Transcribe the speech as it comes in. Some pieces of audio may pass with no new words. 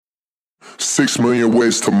6 million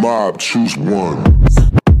ways to mob, choose one.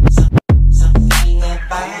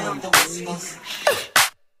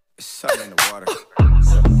 Something in the water.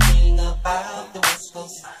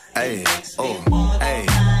 Hey,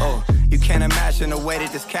 you can't imagine the way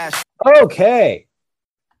that this cash. Okay.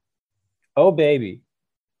 Oh, baby.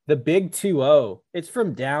 The Big 2-0. It's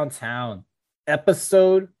from downtown.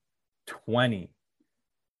 Episode 20.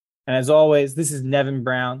 And as always, this is Nevin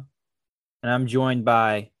Brown. And I'm joined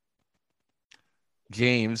by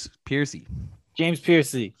James Piercy. James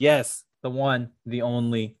Piercy. Yes, the one, the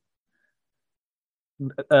only.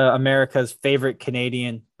 America's favorite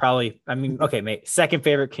Canadian. Probably, mate. Second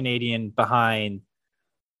favorite Canadian behind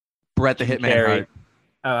Brett the Jim Hitman Carrey. Hart.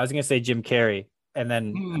 I was going to say Jim Carrey. And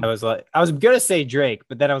then I was going to say Drake,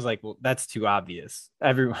 but then I was like, well, that's too obvious.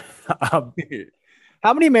 Everyone. How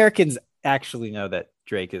many Americans actually know that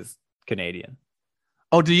Drake is Canadian?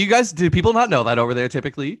 Oh, do people not know that over there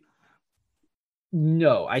typically?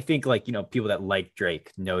 No, I think people that like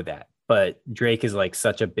Drake know that, but Drake is like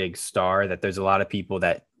such a big star that there's a lot of people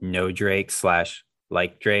that know Drake /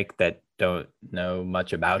 like Drake that don't know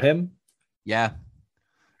much about him. Yeah.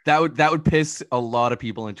 That would piss a lot of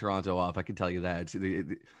people in Toronto off. I can tell you that.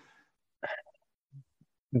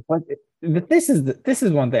 But this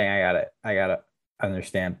is one thing I gotta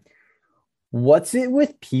understand. What's it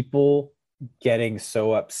with people getting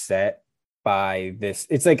so upset by this?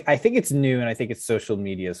 It's like, I think it's new and I think it's social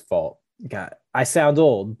media's fault. God, I sound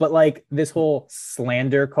old, but like this whole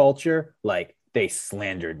slander culture, like they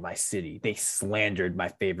slandered my city, they slandered my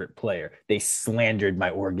favorite player, they slandered my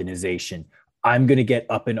organization. I'm going to get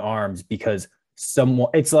up in arms because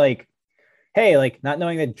it's like, hey, like not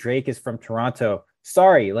knowing that Drake is from Toronto.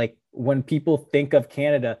 Sorry. Like when people think of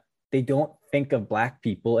Canada, they don't think of Black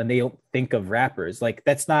people and they don't think of rappers. Like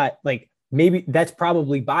that's not like, maybe that's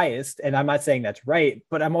probably biased. And I'm not saying that's right,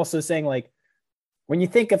 but I'm also saying like, when you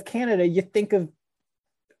think of Canada, you think of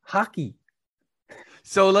hockey.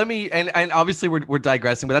 So let me, and obviously we're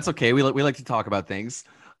digressing, but that's okay. We like to talk about things.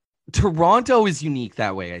 Toronto is unique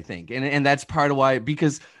that way, I think. And that's part of why,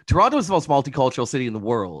 because Toronto is the most multicultural city in the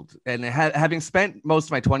world. And having spent most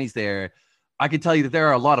of my 20s there, I can tell you that there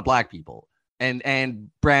are a lot of Black people and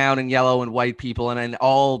brown and yellow and white people and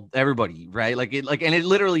everybody, right? And it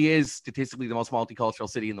literally is statistically the most multicultural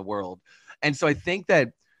city in the world. And so I think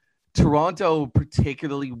that Toronto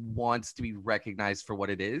particularly wants to be recognized for what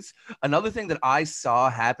it is. Another thing that I saw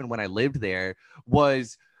happen when I lived there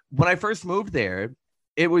was when I first moved there,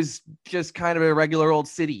 it was just kind of a regular old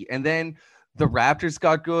city. And then the Raptors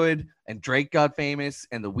got good and Drake got famous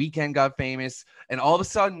and The Weeknd got famous. And all of a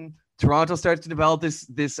sudden, Toronto starts to develop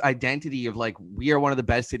this identity of like, we are one of the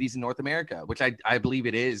best cities in North America, which I believe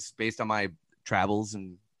it is based on my travels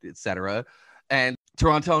and et cetera. And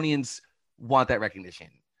Torontonians want that recognition.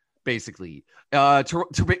 Basically,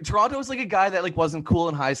 Toronto was like a guy that like wasn't cool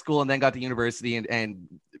in high school and then got to university and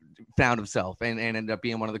found himself and ended up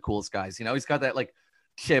being one of the coolest guys. You know, he's got that like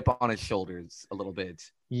chip on his shoulders a little bit.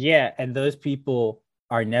 Yeah, and those people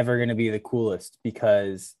are never going to be the coolest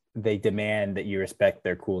because they demand that you respect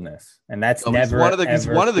their coolness, and that's never. He's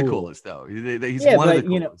one of the coolest, though. He's one of the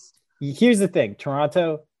coolest. Here's the thing,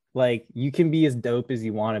 Toronto. Like, you can be as dope as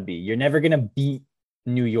you want to be. You're never going to beat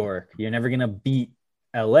New York. You're never going to beat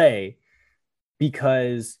LA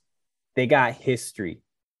because they got history.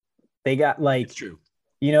 They got like, it's true.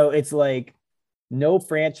 It's like no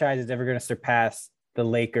franchise is ever going to surpass the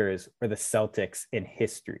Lakers or the Celtics in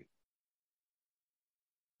history.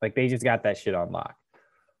 Like they just got that shit on lock.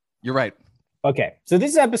 You're right. Okay. So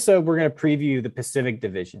this episode, we're going to preview the Pacific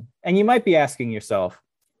Division. And you might be asking yourself,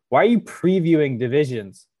 why are you previewing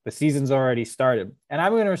divisions? The season's already started. And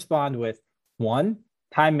I'm going to respond with one,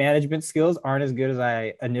 time management skills aren't as good as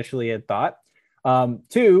I initially had thought.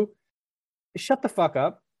 Two, shut the fuck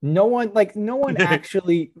up. No one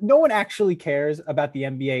actually cares about the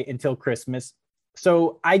NBA until Christmas.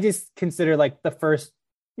 So I just consider like the first,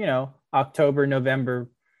 October,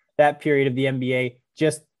 November, that period of the NBA,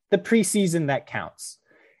 just the preseason that counts.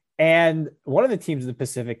 And one of the teams in the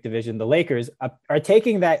Pacific Division, the Lakers, are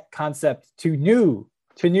taking that concept to new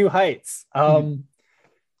heights.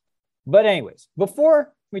 But anyways,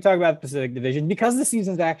 before we talk about the Pacific Division, because the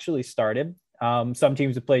season's actually started, some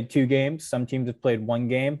teams have played 2 games, some teams have played 1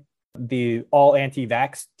 game. The all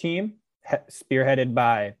anti-vax team, spearheaded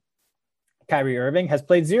by Kyrie Irving, has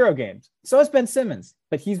played 0 games. So has Ben Simmons,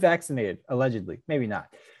 but he's vaccinated, allegedly. Maybe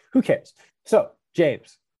not. Who cares? So,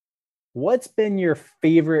 James, what's been your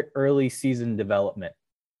favorite early season development?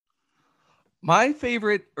 My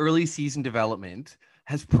favorite early season development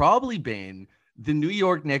has probably been the New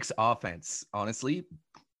York Knicks offense, honestly.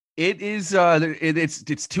 It is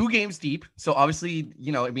it's 2 games deep. So obviously,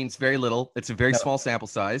 it means very little. It's a very No. small sample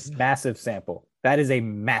size. Massive sample. That is a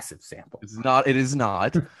massive sample. It is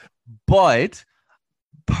not. But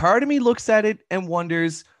part of me looks at it and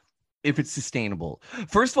wonders if it's sustainable.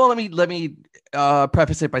 First of all, let me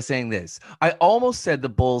preface it by saying this. I almost said the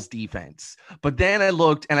Bulls defense, but then I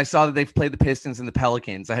looked and I saw that they've played the Pistons and the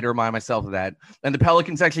Pelicans. I had to remind myself of that. And the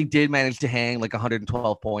Pelicans actually did manage to hang like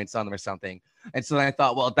 112 points on them or something. And so then I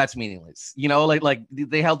thought, well, that's meaningless. Like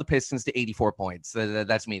they held the Pistons to 84 points.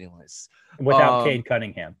 That's meaningless. Without Cade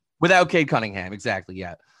Cunningham. Without Cade Cunningham, exactly,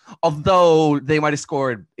 yeah. Although they might have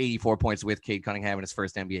scored 84 points with Cade Cunningham in his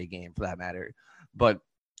first NBA game, for that matter. But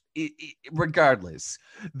regardless,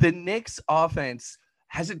 the Knicks offense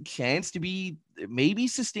has a chance to be maybe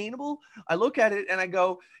sustainable. I look at it and I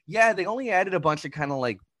go, yeah, they only added a bunch of kind of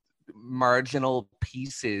like marginal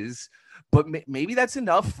pieces, but maybe that's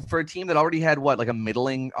enough for a team that already had like a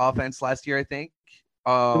middling offense last year, I think. It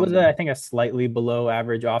was, I think, a slightly below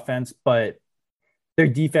average offense, but their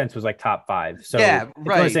defense was like top 5. So yeah, it's right.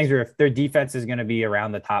 one of those things where if their defense is going to be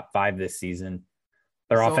around the top 5 this season,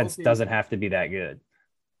 their offense doesn't have to be that good.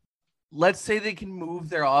 Let's say they can move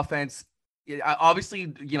their offense. Obviously,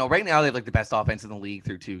 right now they have like the best offense in the league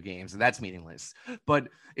through 2 games, and that's meaningless. But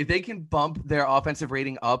if they can bump their offensive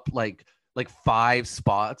rating up like 5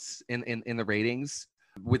 spots in the ratings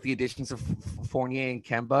with the additions of Fournier and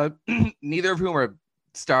Kemba, neither of whom are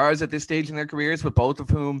stars at this stage in their careers, but both of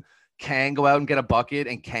whom can go out and get a bucket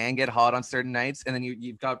and can get hot on certain nights. And then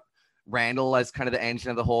you've got Randall as kind of the engine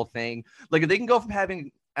of the whole thing. Like if they can go from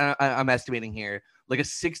having, I'm estimating here, like a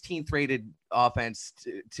 16th rated offense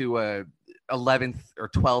to a 11th or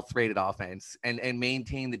 12th rated offense and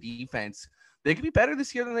maintain the defense, they could be better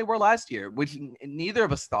this year than they were last year, which neither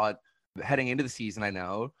of us thought heading into the season, I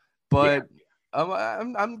know, but yeah.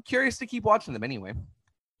 I'm curious to keep watching them anyway.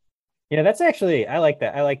 Yeah, that's actually, I like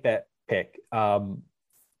that pick.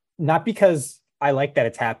 Not because I like that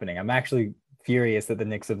it's happening. I'm actually furious that the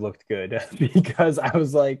Knicks have looked good because I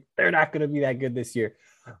was like, they're not going to be that good this year.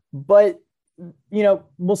 But,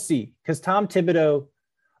 we'll see. Because Tom Thibodeau,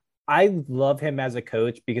 I love him as a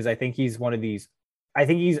coach because I think he's I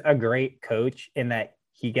think he's a great coach in that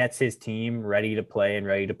he gets his team ready to play and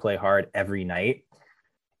ready to play hard every night.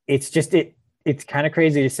 It's just, it's kind of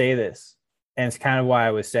crazy to say this. And it's kind of why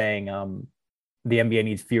I was saying the NBA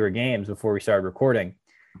needs fewer games before we started recording,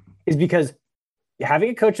 is because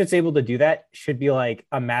having a coach that's able to do that should be like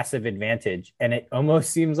a massive advantage. And it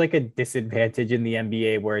almost seems like a disadvantage in the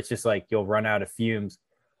NBA where it's just like you'll run out of fumes.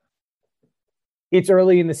 It's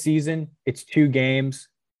early in the season. It's 2 games.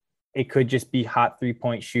 It could just be hot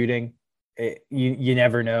 3-point shooting. You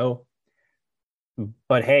never know.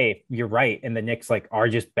 But hey, you're right. And the Knicks are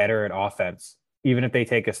just better at offense. Even if they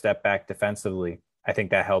take a step back defensively, I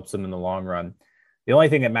think that helps them in the long run. The only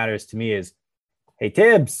thing that matters to me is, hey,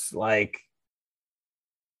 Tibbs,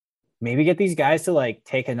 maybe get these guys to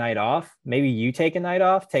take a night off. Maybe you take a night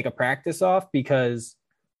off, take a practice off, because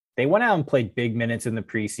they went out and played big minutes in the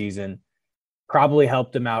preseason, probably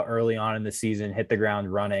helped them out early on in the season, hit the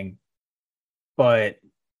ground running. But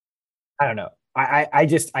I don't know. I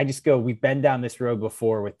just go, we've been down this road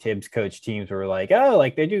before with Tibbs coach teams where we're like, oh,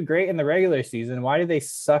 they do great in the regular season. Why do they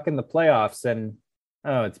suck in the playoffs? And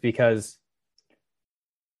it's because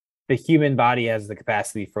the human body has the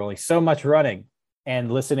capacity for only so much running and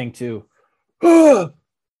listening to, I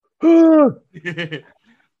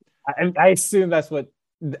assume that's what,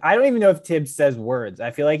 I don't even know if Tibbs says words.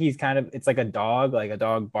 I feel like he's it's like a dog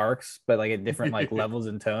barks, but at different levels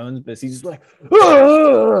and tones, but he's just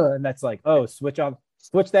and that's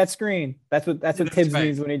switch that screen. That's what Tibbs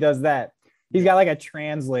means when he does that. He's got a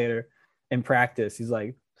translator in practice. He's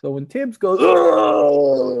like, so when Tibbs goes,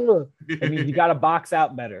 I mean, you got to box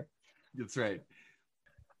out better. That's right.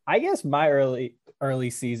 I guess my early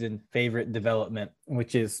season favorite development,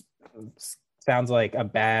 which sounds like a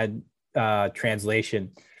bad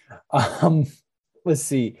translation. Let's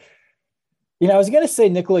see. I was gonna say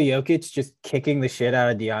Nikola Jokic just kicking the shit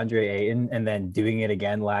out of DeAndre Ayton and then doing it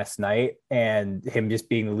again last night, and him just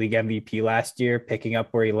being the league MVP last year, picking up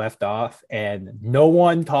where he left off, and no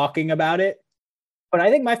one talking about it. But I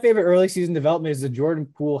think my favorite early season development is the Jordan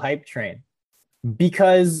Poole hype train,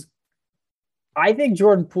 because I think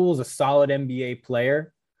Jordan Poole is a solid NBA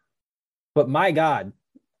player, but my God,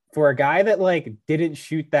 for a guy that didn't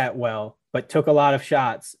shoot that well, but took a lot of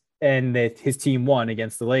shots and that his team won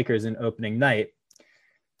against the Lakers in opening night.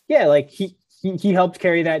 Yeah. He helped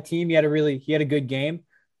carry that team. He had a good game,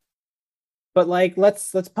 but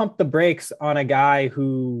let's pump the brakes on a guy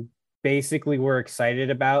who basically we're excited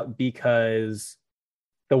about because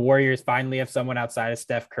the Warriors finally have someone outside of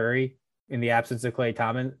Steph Curry in the absence of Klay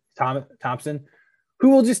Thompson, who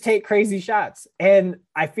will just take crazy shots. And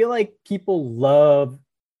I feel like people love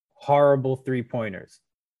horrible 3-pointers.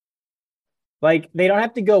 Like, they don't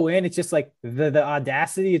have to go in. It's just like the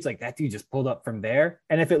audacity. It's like that dude just pulled up from there.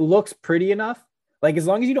 And if it looks pretty enough, like as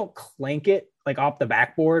long as you don't clank it like off the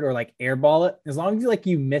backboard or like airball it, as long as like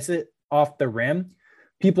you miss it off the rim,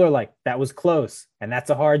 people are like, that was close. And that's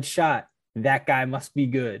a hard shot. That guy must be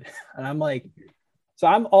good. And I'm like, so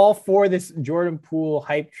I'm all for this Jordan Poole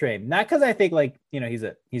hype train. Not because I think like, you know,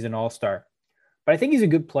 he's an all-star, but I think he's a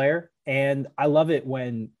good player. And I love it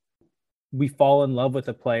when we fall in love with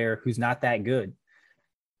a player who's not that good.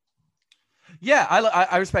 Yeah,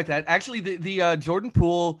 I respect that. Actually, the Jordan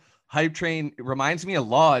Poole hype train reminds me a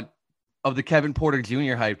lot of the Kevin Porter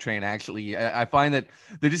Jr. hype train. Actually, I find that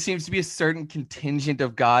there just seems to be a certain contingent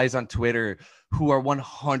of guys on Twitter who are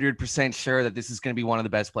 100% sure that this is going to be one of the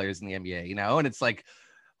best players in the NBA, you know? And it's like,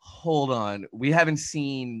 hold on, we haven't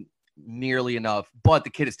seen nearly enough, but the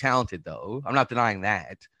kid is talented though. I'm not denying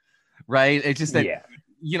that. Right. It's just that,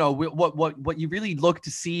 you know, what you really look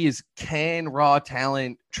to see is, can raw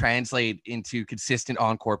talent translate into consistent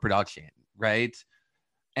on-court production? Right.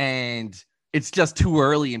 And it's just too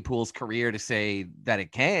early in Poole's career to say that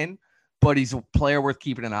it can, but he's a player worth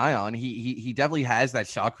keeping an eye on. He definitely has that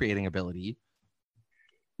shot creating ability.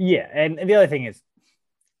 Yeah. And the other thing is,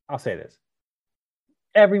 I'll say this.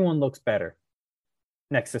 Everyone looks better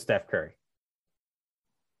next to Steph Curry.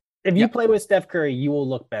 If you play with Steph Curry, you will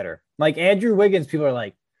look better. Like Andrew Wiggins, people are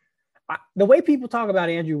like, the way people talk about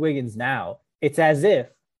Andrew Wiggins now, it's as if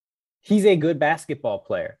he's a good basketball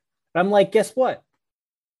player. And I'm like, guess what?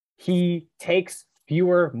 He takes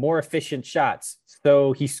fewer, more efficient shots.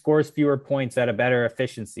 So he scores fewer points at a better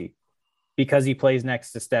efficiency because he plays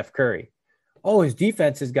next to Steph Curry. Oh, his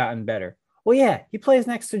defense has gotten better. Well, yeah, he plays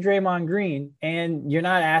next to Draymond Green, and you're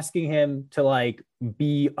not asking him to like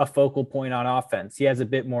be a focal point on offense. He has a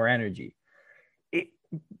bit more energy.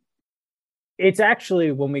 It's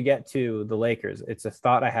actually, when we get to the Lakers, it's a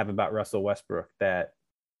thought I have about Russell Westbrook that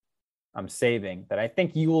I'm saving, that I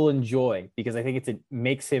think you will enjoy, because I think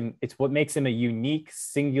it's what makes him a unique,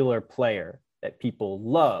 singular player that people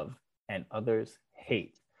love and others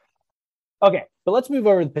hate. Okay, but let's move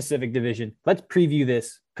over to the Pacific Division. Let's preview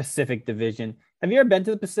this Pacific Division. Have you ever been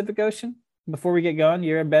to the Pacific Ocean? Before we get going,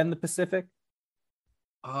 you ever been to the Pacific?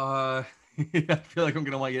 I feel like I'm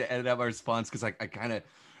gonna want you to edit out my response because I kind of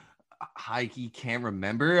high-key can't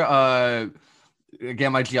remember.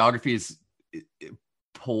 Again, my geography is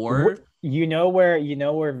poor. You know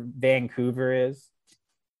where Vancouver is?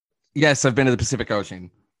 Yes, I've been to the Pacific Ocean.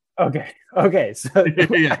 Okay. So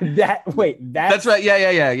yeah. That's right.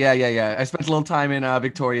 Yeah. I spent a little time in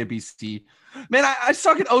Victoria, BC. Man, I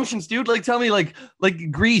suck at oceans, dude. Like, tell me, like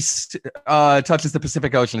Greece touches the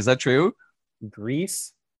Pacific Ocean. Is that true?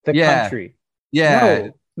 Greece, the country. Yeah.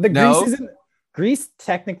 No, Greece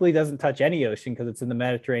technically doesn't touch any ocean because it's in the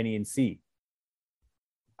Mediterranean Sea.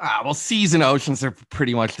 Well, seas and oceans are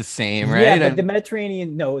pretty much the same, right? Yeah, but the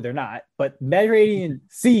Mediterranean, no, they're not. But Mediterranean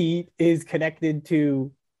Sea is connected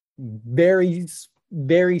to very,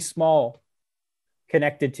 very small,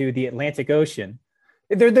 connected to the Atlantic Ocean.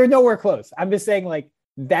 They're nowhere close. I'm just saying, like,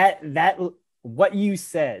 that what you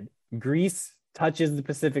said, Greece touches the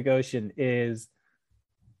Pacific Ocean, is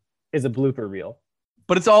a blooper reel.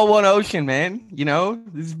 But it's all one ocean, man. You know,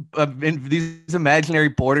 these imaginary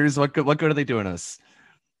borders. What good are they doing us?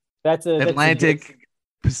 That's Atlantic,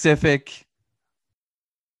 Pacific.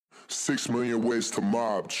 6 million ways to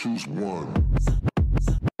mob. Choose one.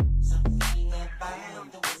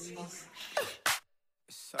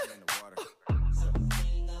 Sun in the water.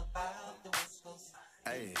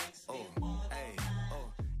 Hey,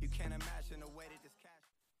 you can't imagine the way that this cash.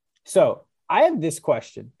 So I have this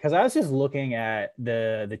question because I was just looking at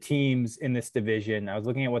the teams in this division. I was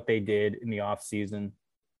looking at what they did in the offseason.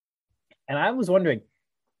 And I was wondering,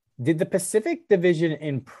 did the Pacific Division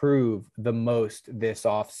improve the most this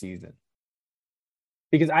offseason?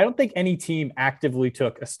 Because I don't think any team actively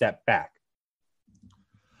took a step back.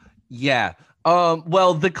 Yeah.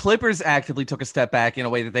 Well, the Clippers actively took a step back in a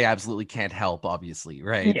way that they absolutely can't help, obviously,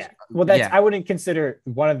 right? Yeah. Well, I wouldn't consider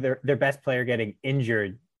one of their best player getting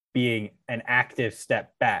injured being an active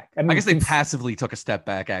step back. I mean, I guess they passively took a step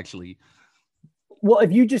back, actually. Well,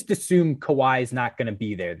 if you just assume Kawhi is not going to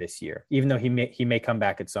be there this year, even though he may come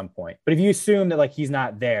back at some point, but if you assume that like he's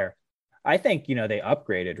not there, I think, you know, they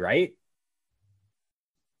upgraded, right?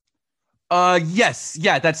 Yes.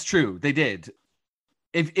 Yeah, that's true. They did.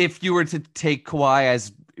 If you were to take Kawhi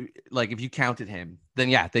as, like, if you counted him, then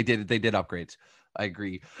yeah, they did upgrades. I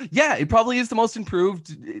agree. Yeah, it probably is the most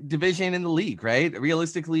improved division in the league, right?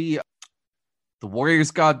 Realistically, the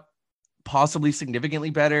Warriors got possibly significantly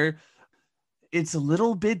better. It's a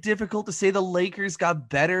little bit difficult to say the Lakers got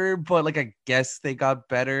better, but like I guess they got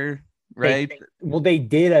better, right? They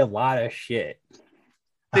did a lot of shit.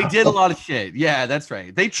 They did a lot of shit. Yeah, that's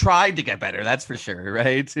right. They tried to get better. That's for sure,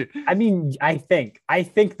 right? I mean, I think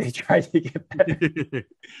they tried to get better.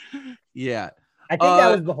 Yeah. I think that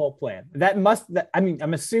was the whole plan.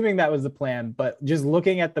 I'm assuming that was the plan, but just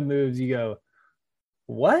looking at the moves, you go,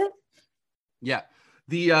 what? Yeah.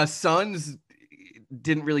 The Suns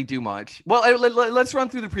didn't really do much. Well, let's run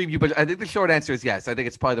through the preview, but I think the short answer is yes. I think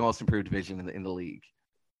it's probably the most improved division in the league.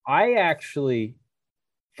 I actually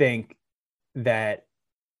think that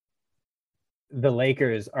the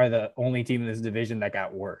Lakers are the only team in this division that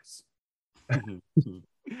got worse.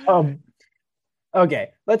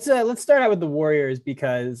 Okay, let's start out with the Warriors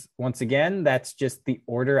because once again, that's just the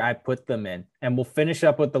order I put them in, and we'll finish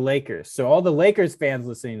up with the Lakers. So all the Lakers fans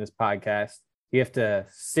listening to this podcast, you have to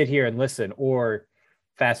sit here and listen or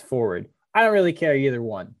fast forward. I don't really care either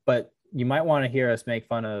one, but you might want to hear us make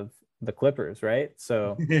fun of the Clippers, right?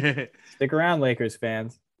 So stick around, Lakers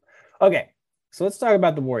fans. Okay, so let's talk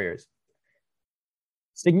about the Warriors.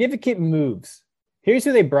 Significant moves. Here's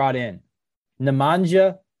who they brought in.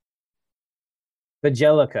 Nemanja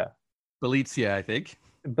Bjelica. Bjelica, I think.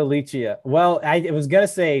 Bjelica. Well, I was going to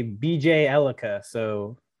say BJ Elica,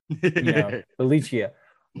 so, Bjelica.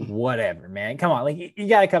 Whatever, man. Come on. Like, you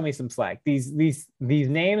got to cut me some slack. These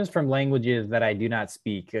names from languages that I do not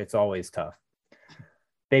speak, it's always tough.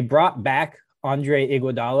 They brought back Andre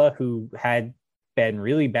Iguodala, who had been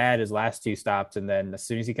really bad his last two stops, and then as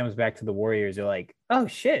soon as he comes back to the Warriors, you're like, oh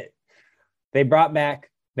shit. They brought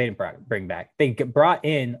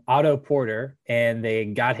in Otto Porter, and they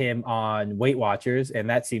got him on Weight Watchers, and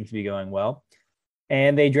that seems to be going well.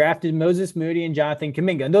 And they drafted Moses Moody and Jonathan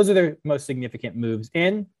Kuminga, and those are their most significant moves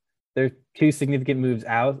in. Their two significant moves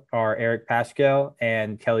out are Eric Paschal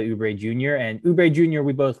and Kelly Oubre Jr. And Oubre Jr.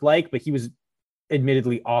 we both like, but he was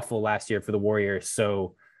admittedly awful last year for the Warriors,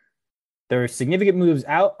 so their significant moves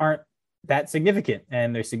out aren't that significant,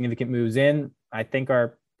 and their significant moves in, I think,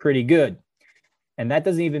 are pretty good. And that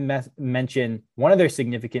doesn't even mention one of their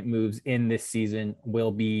significant moves in this season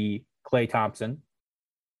will be Klay Thompson,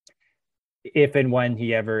 if and when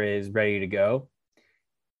he ever is ready to go.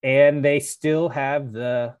 And they still have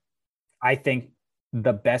I think,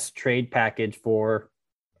 the best trade package for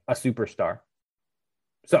a superstar.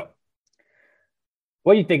 So,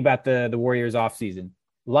 what do you think about the Warriors offseason?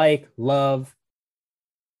 Love?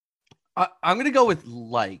 I'm going to go with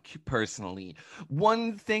personally.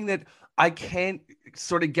 One thing that I can't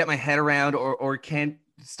sort of get my head around or can't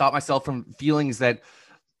stop myself from feeling is that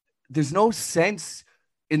there's no sense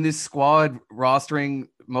in this squad rostering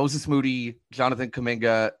Moses Moody, Jonathan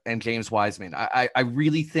Kuminga, and James Wiseman. I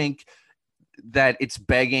really think that it's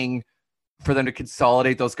begging for them to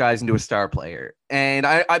consolidate those guys into a star player. And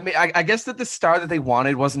I guess that the star that they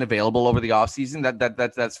wanted wasn't available over the offseason.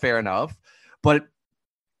 That's fair enough. But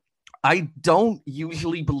I don't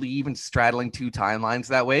usually believe in straddling two timelines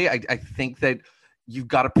that way. I think that you've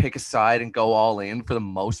got to pick a side and go all in for the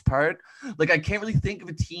most part. Like, I can't really think of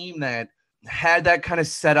a team that had that kind of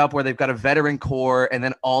setup where they've got a veteran core and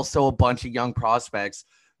then also a bunch of young prospects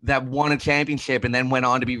that won a championship and then went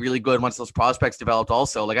on to be really good once those prospects developed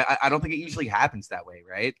also. Like, I don't think it usually happens that way,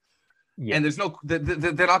 right? Yeah. And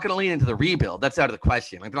they're not going to lean into the rebuild. That's out of the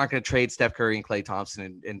question. Like, they're not going to trade Steph Curry and Klay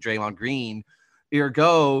Thompson and Draymond Green.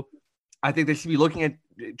 Ergo, I think they should be looking at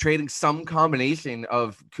trading some combination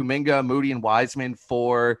of Kuminga, Moody, and Wiseman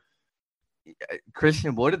for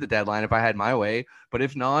Christian Wood at the deadline if I had my way. But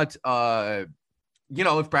if not,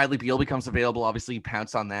 if Bradley Beal becomes available, obviously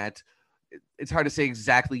pounce on that. It's hard to say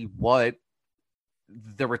exactly what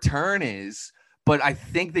the return is, but I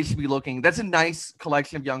think they should be looking. That's a nice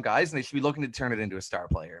collection of young guys, and they should be looking to turn it into a star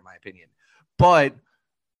player, in my opinion. But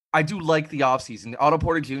I do like the offseason. Otto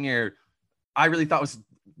Porter Jr., I really thought was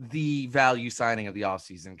the value signing of the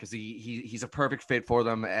offseason because he's a perfect fit for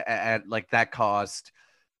them at like that cost.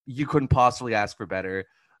 You couldn't possibly ask for better.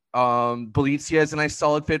 Bjelica is a nice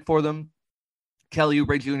solid fit for them. Kelly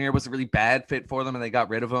Oubre Jr. was a really bad fit for them, and they got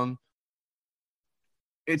rid of him.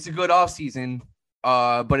 It's a good offseason,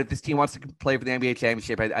 but if this team wants to play for the NBA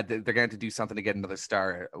championship, they're going to have to do something to get another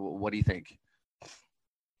star. What do you think?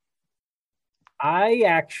 I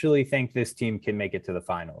actually think this team can make it to the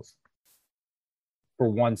finals for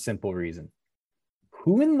one simple reason.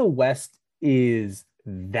 Who in the West is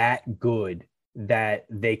that good that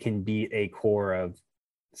they can beat a core of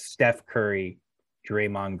Steph Curry,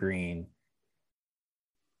 Draymond Green,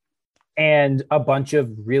 and a bunch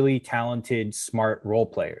of really talented, smart role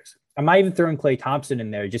players. I'm not even throwing Klay Thompson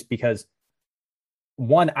in there just because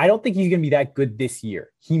one, I don't think he's going to be that good this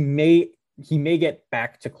year. He may get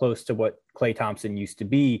back to close to what Klay Thompson used to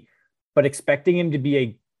be, but expecting him to be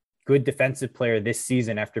a good defensive player this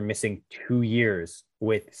season after missing 2 years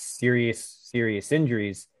with serious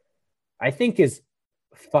injuries, I think is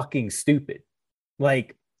fucking stupid.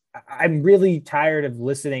 Like, I'm really tired of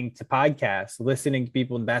listening to podcasts, listening to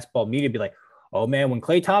people in basketball media be like, oh man, when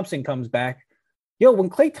Klay Thompson comes back, he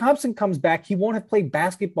won't have played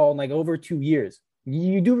basketball in like over 2 years.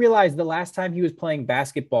 You do realize the last time he was playing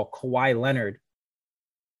basketball, Kawhi Leonard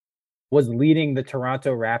was leading the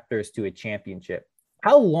Toronto Raptors to a championship.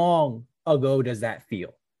 How long ago does that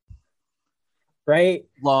feel? Right?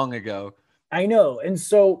 Long ago. I know. And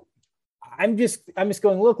so I'm just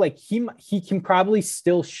going, look, like he can probably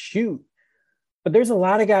still shoot, but there's a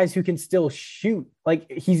lot of guys who can still shoot.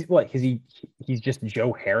 Like he's just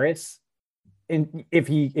Joe Harris. And if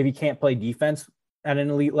he can't play defense at an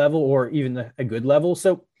elite level or even a good level.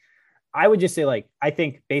 So I would just say, like, I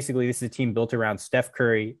think basically this is a team built around Steph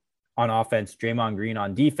Curry on offense, Draymond Green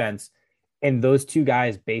on defense. And those two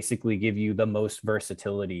guys basically give you the most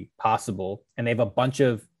versatility possible. And they have a bunch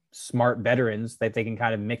of smart veterans that they can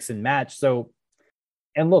kind of mix and match. So,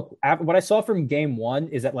 and look, what I saw from game one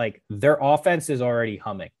is that like their offense is already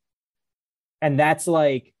humming. And that's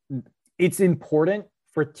like, it's important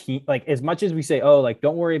for team, like as much as we say, oh, like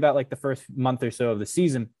don't worry about like the first month or so of the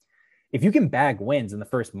season. If you can bag wins in the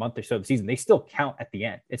first month or so of the season, they still count at the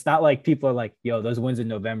end. It's not like people are like, yo, those wins in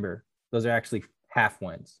November, those are actually half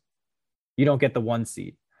wins. You don't get the 1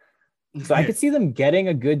 seed. So I could see them getting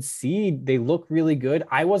a good seed. They look really good.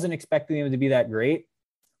 I wasn't expecting them to be that great.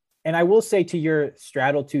 And I will say, to your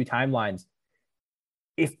straddle 2 timelines,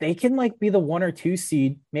 if they can like be the 1 or 2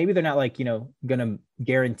 seed, maybe they're not like, going to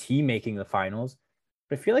guarantee making the finals,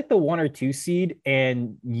 but if you're like the 1 or 2 seed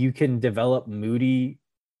and you can develop Moody,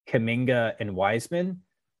 Kuminga, and Wiseman,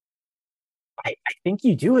 I think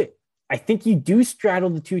you do it. I think you do straddle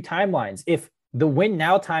the 2 timelines. If the win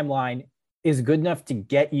now timeline is good enough to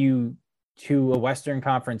get you to a Western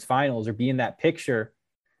Conference Finals or be in that picture,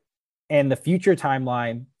 and the future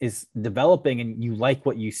timeline is developing and you like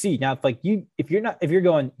what you see. Now, if you're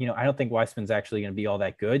going, I don't think Wiseman's actually going to be all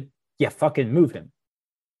that good. Yeah, fucking move him.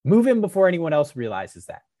 Move him before anyone else realizes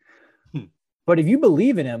that. But if you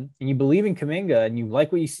believe in him and you believe in Kuminga and you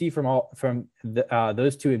like what you see from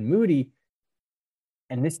those two in Moody,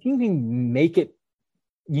 and this team can make it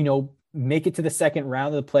to the second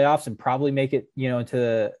round of the playoffs and probably make it,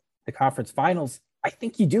 into the conference finals, I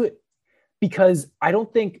think you do it. Because I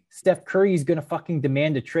don't think Steph Curry is going to fucking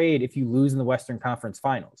demand a trade if you lose in the Western Conference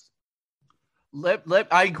Finals.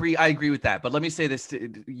 I agree with that. But let me say this.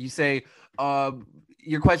 You say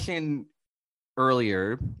your question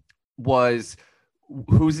earlier was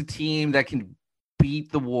who's a team that can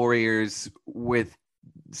beat the Warriors with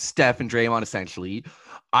Steph and Draymond, essentially.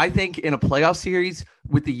 I think in a playoff series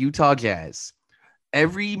with the Utah Jazz,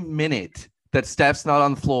 every minute that Steph's not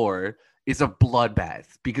on the floor is a bloodbath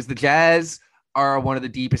because the Jazz are one of the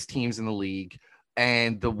deepest teams in the league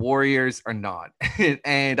and the Warriors are not.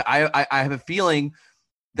 And I have a feeling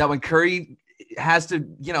that when Curry has to,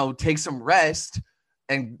 take some rest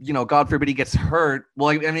and, God forbid he gets hurt. Well,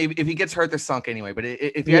 I mean, if he gets hurt, they're sunk anyway. But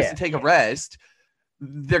if he has to take a rest,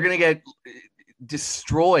 they're going to get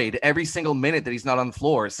destroyed every single minute that he's not on the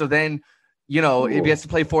floor. So then, if he has to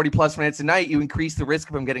play 40 plus minutes a night, you increase the risk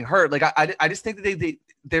of him getting hurt. Like, I just think that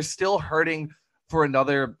they're still hurting for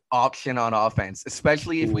another option on offense,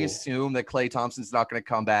 especially if we assume that Klay Thompson's not going to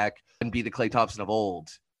come back and be the Klay Thompson of old.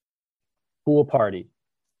 Pool party.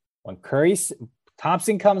 When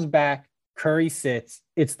Thompson comes back, Curry sits,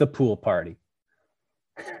 it's the pool party.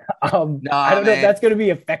 I don't know if that's going to be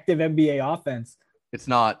effective NBA offense. It's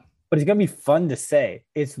not. But it's going to be fun to say.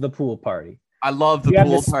 It's the pool party. I love the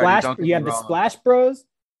pool party. You have the Splash Bros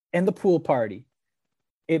and the pool party.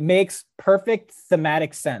 It makes perfect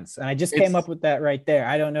thematic sense. And I just came up with that right there.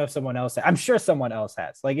 I don't know if someone else I'm sure someone else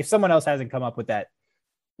has. Like, if someone else hasn't come up with that,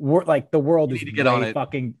 the world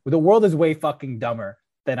is way fucking dumber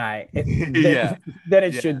than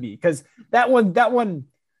it should be. Because that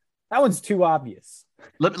one's too obvious.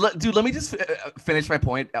 Let me just finish my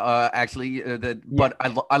point. But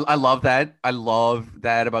I love that. I love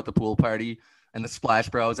that about the pool party and the Splash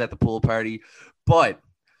Bros at the pool party. But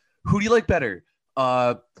who do you like better?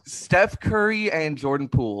 Steph Curry and Jordan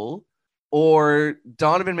Poole, or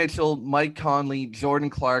Donovan Mitchell, Mike Conley, Jordan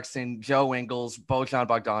Clarkson, Joe Ingles, Bojan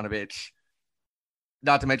Bogdanovic,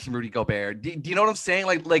 not to mention Rudy Gobert. Do you know what I'm saying?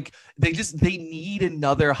 Like they need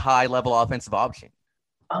another high level offensive option.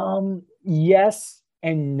 Yes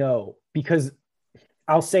and no, because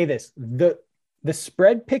I'll say this: the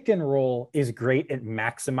spread pick and roll is great at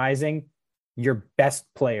maximizing your best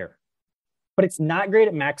player, but it's not great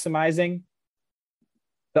at maximizing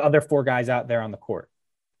the other four guys out there on the court.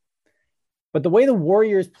 But the way the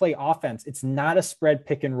Warriors play offense, it's not a spread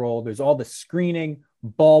pick and roll. There's all the screening,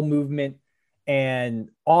 ball movement, and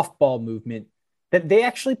off ball movement that they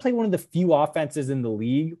actually play one of the few offenses in the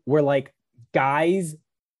league where like guys,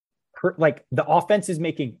 like the offense is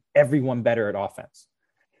making everyone better at offense.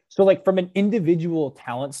 So like from an individual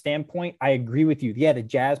talent standpoint, I agree with you. Yeah, the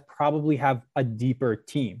Jazz probably have a deeper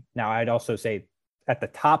team. Now, I'd also say at the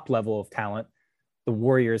top level of talent, the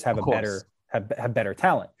Warriors have have better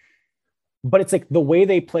talent. But it's like the way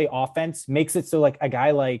they play offense makes it so like a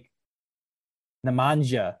guy like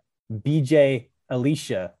Nemanja, BJ,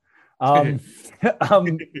 Alicia, it's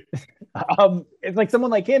like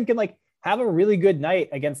someone like him can like have a really good night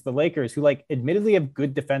against the Lakers, who like admittedly have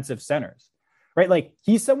good defensive centers, right? Like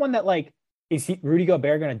he's someone that like, is Rudy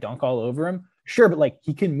Gobert going to dunk all over him? Sure, but like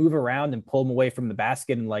he can move around and pull him away from the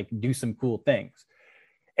basket and like do some cool things.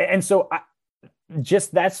 And so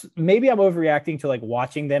that's maybe I'm overreacting to like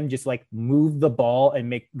watching them just like move the ball and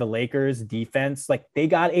make the Lakers defense. Like they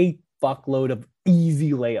got a fuckload of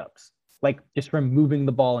easy layups, like just from moving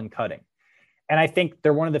the ball and cutting. And I think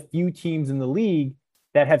they're one of the few teams in the league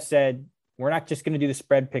that have said, we're not just going to do the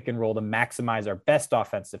spread pick and roll to maximize our best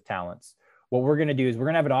offensive talents. What we're going to do is we're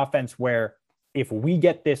going to have an offense where if we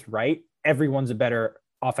get this right, everyone's a better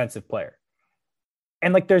offensive player.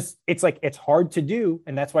 And like it's hard to do,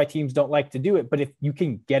 and that's why teams don't like to do it. But if you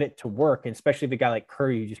can get it to work, and especially if a guy like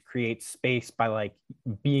Curry who just creates space by like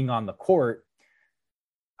being on the court,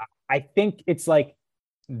 I think it's like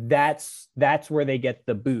that's where they get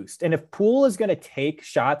the boost. And if Poole is going to take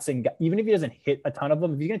shots, and even if he doesn't hit a ton of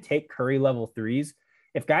them, if he's going to take Curry level threes,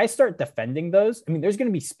 if guys start defending those, I mean, there's going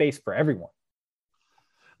to be space for everyone.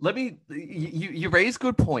 You raise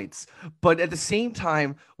good points, but at the same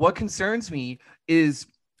time, what concerns me is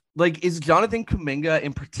Jonathan Kuminga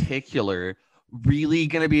in particular really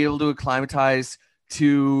going to be able to acclimatize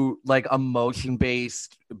to like a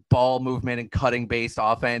motion-based ball movement and cutting-based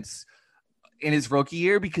offense in his rookie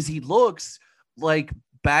year? Because he looks like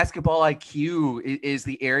basketball IQ is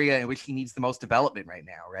the area in which he needs the most development right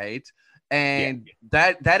now, right? And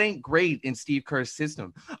that ain't great in Steve Kerr's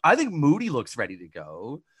system. I think Moody looks ready to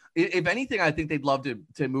go. If anything, I think they'd love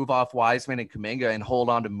to move off Wiseman and Kuminga and hold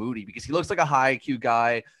on to Moody because he looks like a high IQ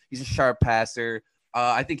guy. He's a sharp passer.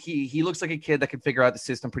 I think he looks like a kid that can figure out the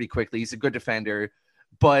system pretty quickly. He's a good defender.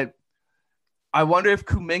 But I wonder if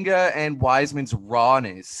Kuminga and Wiseman's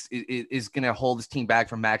rawness is going to hold this team back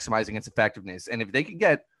from maximizing its effectiveness. And if they could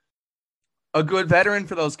get a good veteran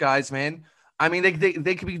for those guys, man, I mean,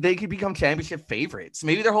 they could become championship favorites.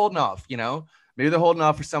 Maybe they're holding off, maybe they're holding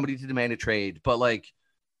off for somebody to demand a trade. But like,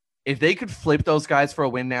 if they could flip those guys for a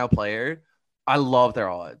win now player, I love their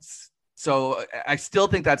odds. So I still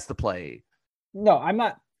think that's the play. No, I'm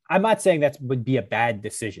not saying that would be a bad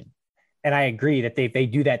decision. And I agree that if they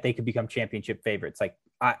do that, they could become championship favorites. Like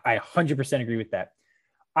I 100% agree with that.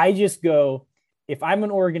 I just go, if I'm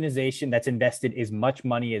an organization that's invested as much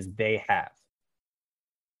money as they have,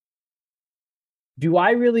 do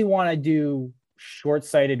I really want to do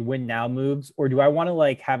short-sighted win now moves? Or do I want to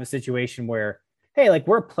like have a situation where, hey, like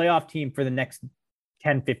we're a playoff team for the next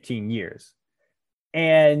 10, 15 years.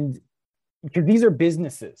 And because these are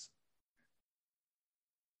businesses.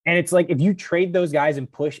 And it's like, if you trade those guys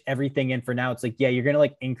and push everything in for now, it's like, yeah, you're going to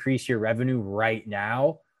like increase your revenue right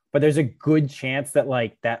now, but there's a good chance that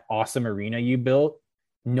like that awesome arena you built,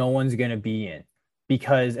 no one's going to be in,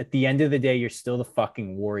 because at the end of the day, you're still the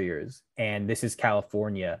fucking Warriors. And this is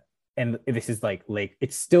California. And this is like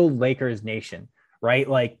it's still Lakers nation, right?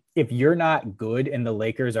 Like if you're not good and the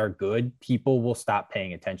Lakers are good, people will stop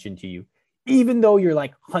paying attention to you, even though you're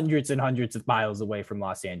like hundreds and hundreds of miles away from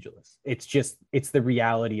Los Angeles. It's the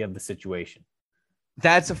reality of the situation.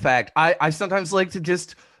 That's a fact. I sometimes like to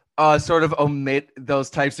just sort of omit those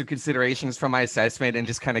types of considerations from my assessment and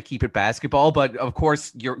just kind of keep it basketball. But of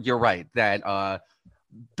course, you're right that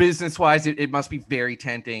business wise, it must be very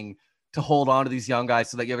tempting to hold on to these young guys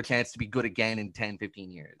so that you have a chance to be good again in 10,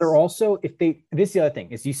 15 years. They're also, this is the other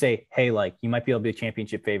thing, is you say, hey, like you might be able to be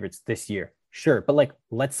championship favorites this year. Sure. But like,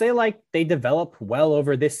 let's say like they develop well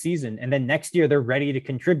over this season and then next year they're ready to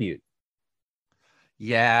contribute.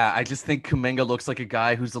 Yeah, I just think Kuminga looks like a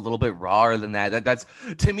guy who's a little bit rawer than that. That's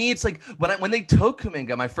to me, it's like when they took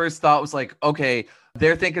Kuminga, my first thought was like, okay,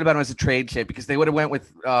 they're thinking about him as a trade chip because they would have went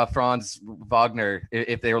with Franz Wagner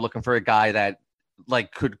if they were looking for a guy that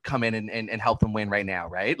like could come in and help them win right now,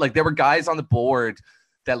 right? Like there were guys on the board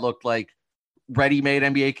that looked like ready-made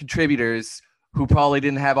NBA contributors who probably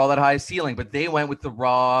didn't have all that high ceiling, but they went with the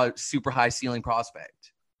raw, super high ceiling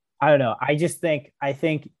prospect. I don't know. I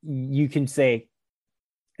think you can say,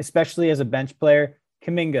 especially as a bench player,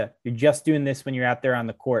 Kuminga, you're just doing this when you're out there on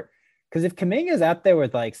the court. Because if Kuminga's out there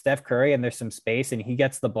with like Steph Curry and there's some space and he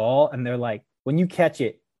gets the ball and they're like, when you catch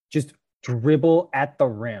it, just dribble at the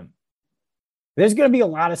rim. There's going to be a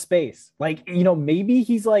lot of space. Like, maybe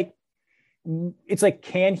he's like, it's like,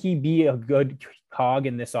 can he be a good cog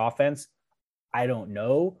in this offense? I don't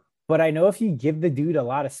know. But I know if you give the dude a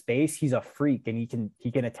lot of space, he's a freak and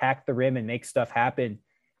he can attack the rim and make stuff happen.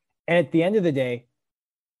 And at the end of the day,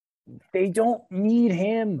 they don't need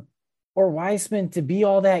him or Wiseman to be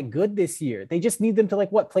all that good this year. They just need them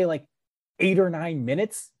to play like 8 or 9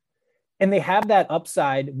 minutes. And they have that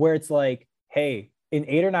upside where it's like, hey, in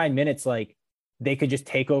 8 or 9 minutes, like they could just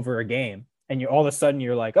take over a game. And you're all of a sudden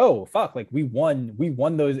you're like, oh, fuck, like we won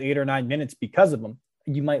those 8 or 9 minutes because of them.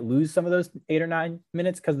 You might lose some of those 8 or 9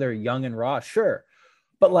 minutes because they're young and raw. Sure.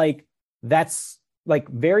 But like, that's like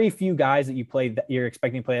very few guys that you're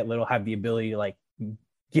expecting to play at little have the ability to like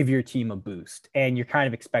give your team a boost, and you're kind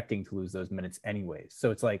of expecting to lose those minutes anyways.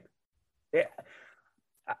 So it's like,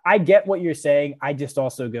 I get what you're saying. I just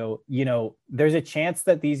also go, there's a chance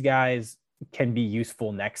that these guys can be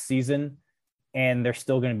useful next season and they're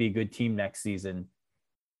still going to be a good team next season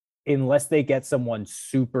unless they get someone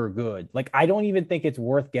super good. Like, I don't even think it's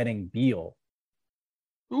worth getting Beal.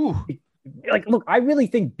 Ooh. Like, look, I really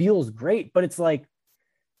think Beal's great, but it's like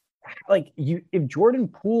if Jordan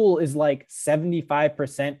Poole is like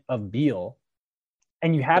 75% of Beal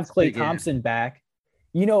and you have Klay Thompson back,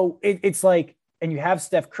 it's like, and you have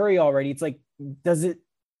Steph Curry already, it's like, does it,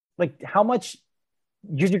 like, how much,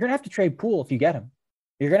 you're going to have to trade Poole if you get him.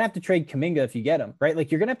 You're going to have to trade Kuminga if you get him, right?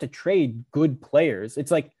 Like, you're going to have to trade good players.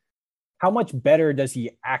 It's like, how much better does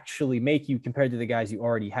he actually make you compared to the guys you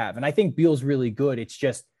already have? And I think Beal's really good. It's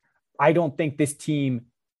just, I don't think this team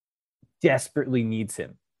desperately needs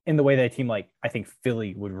him in the way that a team like, I think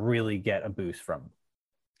Philly would really get a boost from.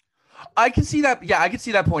 I can see that. Yeah, I can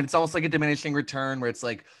see that point. It's almost like a diminishing return where it's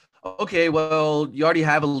like, okay, well, you already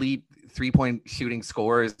have elite 3-point shooting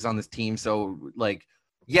scorers on this team. So like,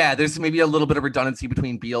 yeah, there's maybe a little bit of redundancy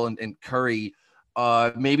between Beal and Curry.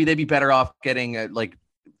 Maybe they'd be better off getting like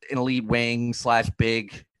an elite wing /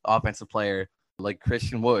 big offensive player like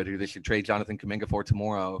Christian Wood, who they should trade Jonathan Kuminga for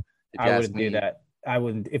tomorrow. I wouldn't do that. I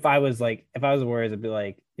wouldn't. If I was the Warriors, I'd be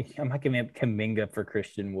like, I'm not giving up Kuminga for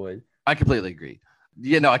Christian Wood. I completely agree.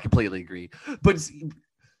 Yeah, no, I completely agree. But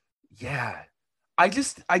yeah, I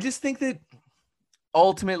just think that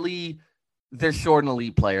ultimately they're short an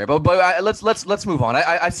elite player. But let's move on.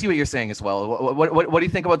 I see what you're saying as well. What do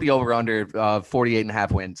you think about the over under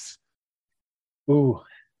 48.5 wins? Ooh,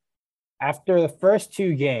 after the first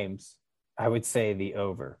 2 games, I would say the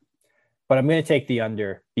over, but I'm going to take the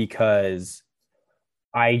under because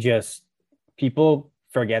people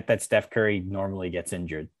forget that Steph Curry normally gets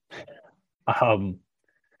injured. And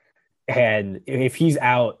if he's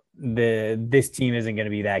out, this team isn't going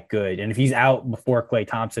to be that good. And if he's out before Klay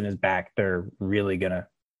Thompson is back, they're really going to,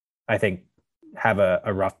 I think, have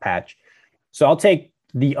a rough patch. So I'll take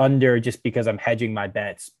the under just because I'm hedging my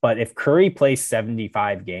bets. But if Curry plays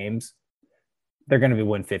 75 games, they're going to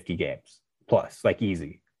win 50 games plus, like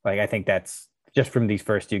easy. Like, I think that's just from these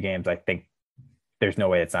first 2 games. I think there's no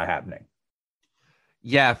way it's not happening.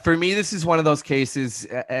 Yeah, for me, this is one of those cases,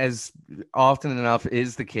 as often enough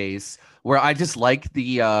is the case, where I just like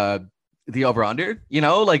the over-under,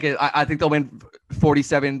 like I think they'll win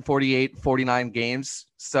 47, 48, 49 games.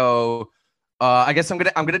 So I guess I'm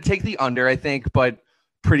gonna take the under, I think, but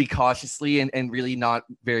pretty cautiously and really not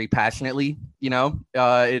very passionately.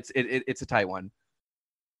 It's a tight one.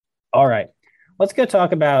 All right, let's go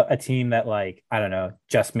talk about a team that, like, I don't know,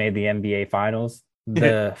 just made the NBA Finals.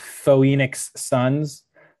 The Phoenix Suns.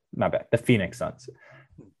 My bad. The Phoenix Suns.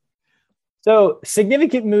 So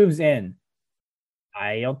significant moves in.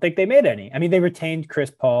 I don't think they made any. I mean, they retained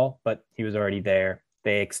Chris Paul, but he was already there.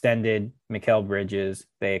 They extended Mikal Bridges.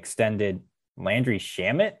 They extended Landry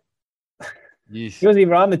Shamet. He wasn't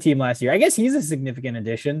even on the team last year. I guess he's a significant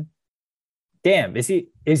addition. Damn, is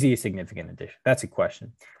he a significant addition? That's a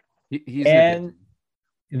question. And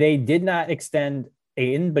they did not extend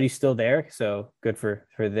Ayton, but he's still there, so good for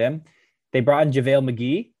them. They brought in JaVale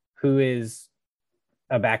McGee, who is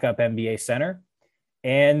a backup NBA center,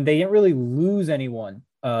 and they didn't really lose anyone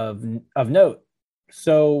of note.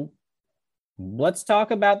 So let's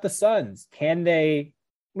talk about the Suns.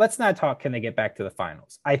 Let's not talk, can they get back to the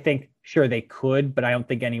finals? I think, sure, they could, but I don't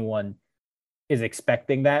think anyone is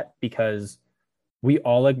expecting that because we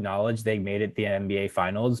all acknowledge they made it the NBA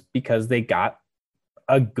Finals because they got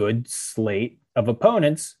a good slate of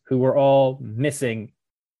opponents who were all missing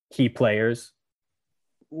key players.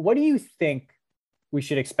 What do you think we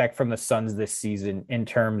should expect from the Suns this season in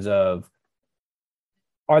terms of,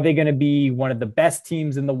 are they going to be one of the best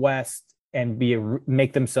teams in the West and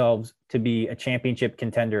make themselves to be a championship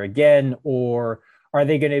contender again? Or are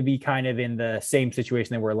they going to be kind of in the same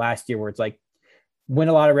situation they were last year, where it's like win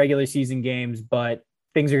a lot of regular season games, but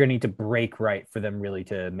things are going to need to break right for them really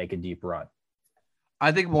to make a deep run?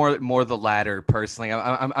 I think more the latter personally.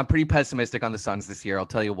 I'm pretty pessimistic on the Suns this year. I'll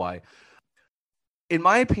tell you why. In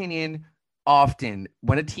my opinion, often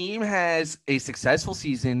when a team has a successful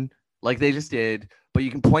season like they just did, but you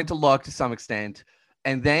can point to luck to some extent,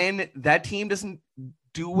 and then that team doesn't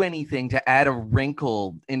do anything to add a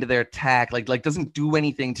wrinkle into their attack, like doesn't do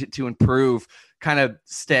anything to improve, kind of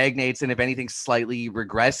stagnates, and if anything slightly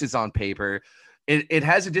regresses on paper, it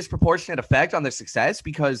has a disproportionate effect on their success,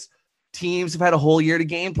 because teams have had a whole year to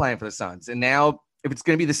game plan for the Suns. And now if it's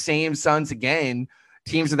going to be the same Suns again,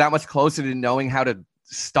 teams are that much closer to knowing how to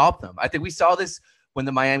stop them. I think we saw this when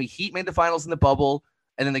the Miami Heat made the finals in the bubble,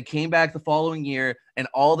 and then they came back the following year, and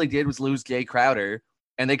all they did was lose Jay Crowder,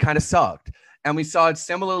 and they kind of sucked. And we saw it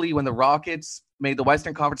similarly when the Rockets made the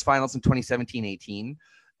Western Conference Finals in 2017-18,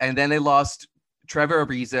 and then they lost Trevor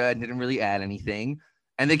Ariza and didn't really add anything,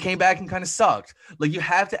 and they came back and kind of sucked. Like, you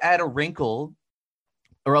have to add a wrinkle,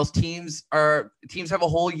 or else teams have a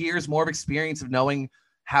whole year's more of experience of knowing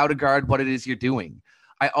how to guard what it is you're doing.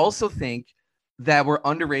 I also think that we're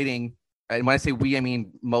underrating, and when I say we, I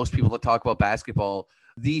mean most people that talk about basketball,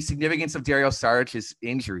 the significance of Dario Saric's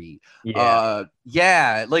injury.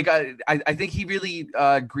 Yeah. Like I think he really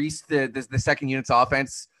greased the second unit's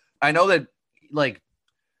offense. I know that, like,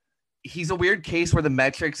 he's a weird case where the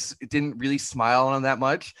metrics didn't really smile on him that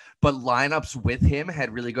much, but lineups with him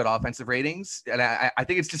had really good offensive ratings. And I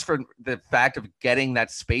think it's just for the fact of getting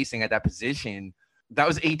that spacing at that position. That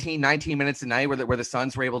was 18, 19 minutes a night where the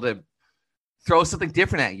Suns were able to throw something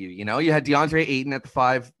different at you. You know, you had DeAndre Ayton at the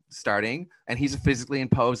 5 starting, and he's a physically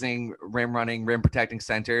imposing, rim running, rim protecting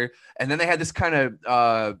center. And then they had this kind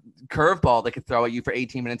of curveball they could throw at you for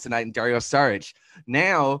 18 minutes a night in Dario Saric.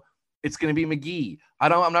 Now it's going to be McGee.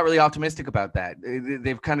 I'm not really optimistic about that.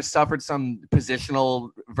 They've kind of suffered some positional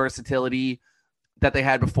versatility that they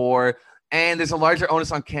had before. And there's a larger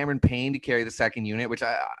onus on Cameron Payne to carry the second unit, which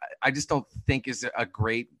I just don't think is a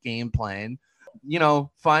great game plan. You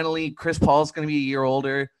know, finally, Chris Paul's going to be a year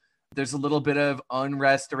older. There's a little bit of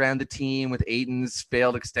unrest around the team with Ayton's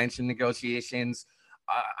failed extension negotiations.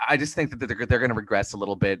 I just think that they're going to regress a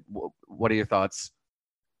little bit. What are your thoughts?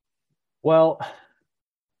 Well,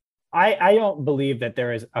 I don't believe that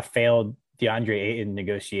there is a failed DeAndre Ayton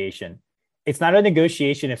negotiation. It's not a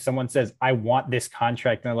negotiation if someone says, I want this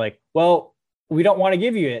contract, and they're like, well, we don't want to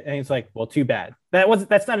give you it. And it's like, well, too bad.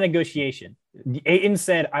 That's not a negotiation. Ayton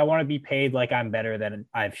said, I want to be paid like I'm better than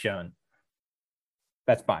I've shown.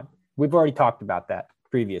 That's fine. We've already talked about that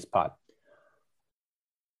previous pod.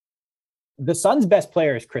 The Suns' best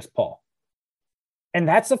player is Chris Paul. And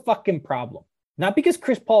that's a fucking problem. Not because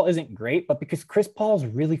Chris Paul isn't great, but because Chris Paul's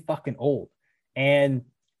really fucking old. And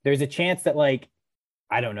there's a chance that, like,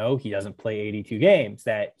 I don't know, he doesn't play 82 games,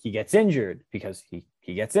 that he gets injured because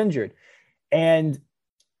he gets injured. And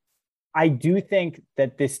I do think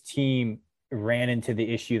that this team ran into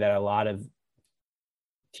the issue that a lot of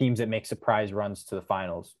teams that make surprise runs to the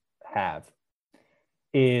finals have,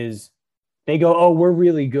 is they go, oh, we're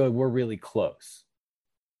really good, we're really close.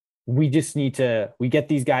 We get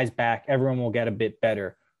these guys back, everyone will get a bit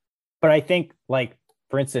better. But I think, like,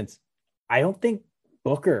 for instance, I don't think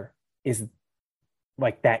Booker is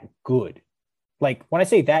like that good. Like, when I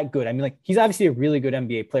say that good, I mean, like, he's obviously a really good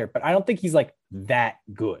NBA player, but I don't think he's like that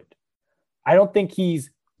good. I don't think he's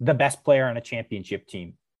the best player on a championship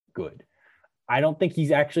team good. I don't think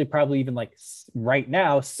he's actually probably even, like, right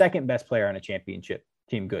now, second best player on a championship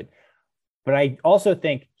team good. But I also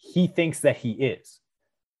think he thinks that he is.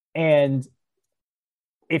 And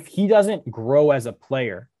if he doesn't grow as a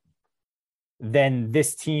player, then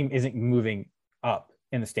this team isn't moving up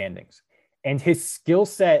in the standings. And his skill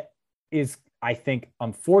set is, I think,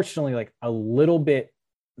 unfortunately, like, a little bit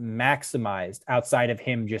maximized outside of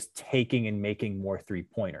him just taking and making more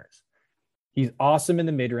 3-pointers. He's awesome in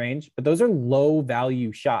the mid-range, but those are low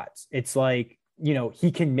value shots. It's like, you know,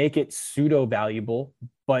 he can make it pseudo valuable,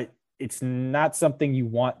 but it's not something you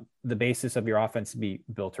want the basis of your offense to be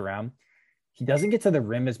built around. He doesn't get to the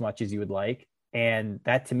rim as much as you would like. And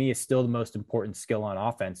that, to me, is still the most important skill on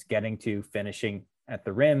offense, getting to finishing at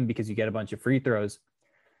the rim, because you get a bunch of free throws.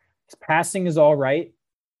 His passing is all right.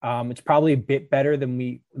 It's probably a bit better than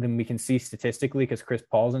we can see statistically because Chris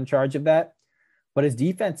Paul's in charge of that. But his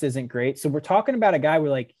defense isn't great. So we're talking about a guy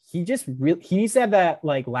where like he needs to have that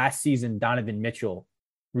like last season Donovan Mitchell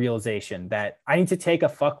realization that I need to take a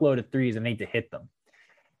fuckload of threes and I need to hit them.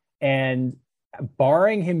 And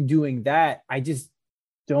barring him doing that, I just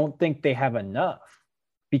don't think they have enough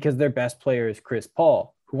because their best player is Chris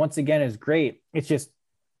Paul, who once again is great. It's just,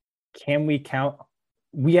 can we count?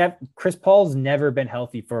 Chris Paul's never been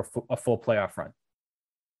healthy for a full playoff run.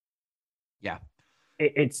 Yeah.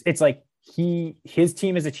 It's like his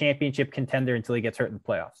team is a championship contender until he gets hurt in the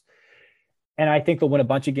playoffs. And I think they'll win a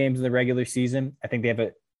bunch of games in the regular season. I think they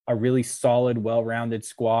have a really solid, well-rounded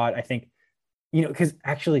squad. I think, because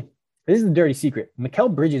actually, this is the dirty secret.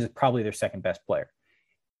 Mikal Bridges is probably their second best player.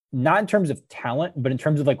 Not in terms of talent, but in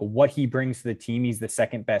terms of like what he brings to the team, he's the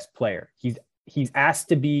second best player. He's asked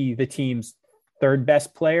to be the team's third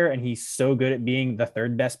best player, and he's so good at being the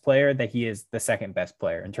third best player that he is the second best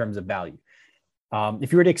player in terms of value.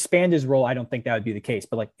 If you were to expand his role, I don't think that would be the case.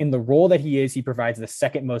 But like in the role that he is, he provides the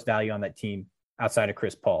second most value on that team outside of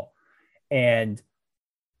Chris Paul. And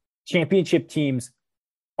championship teams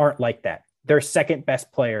aren't like that. Their second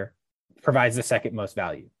best player provides the second most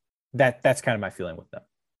value. That's kind of my feeling with them.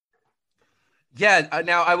 Yeah.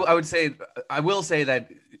 Now I will say that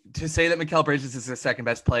to say that Mikal Bridges is the second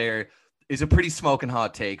best player is a pretty smoking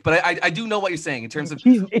hot take. But I do know what you're saying in terms of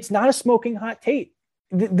it's not a smoking hot take.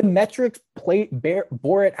 The metrics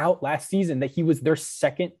bore it out last season that he was their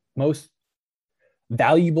second most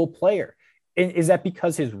valuable player. And is that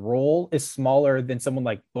because his role is smaller than someone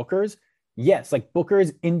like Booker's? Yes, like Booker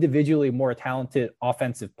is individually a more talented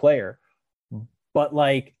offensive player, but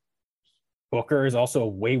like Booker is also a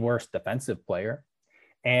way worse defensive player.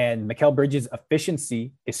 And Mikal Bridges'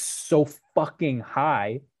 efficiency is so fucking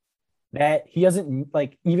high that he doesn't,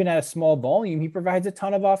 like, even at a small volume, he provides a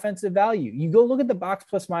ton of offensive value. You go look at the box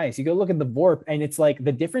plus minus, you go look at the VORP, and it's like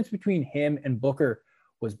the difference between him and Booker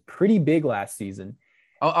was pretty big last season.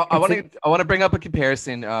 I want to bring up a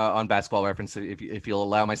comparison on Basketball Reference if you'll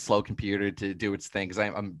allow my slow computer to do its thing,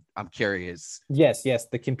 because I'm curious. Yes,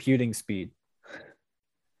 the computing speed.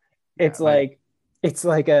 It's Yeah,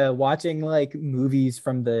 like watching like movies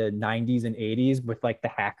from the 90s and 80s with like the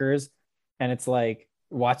hackers, and it's like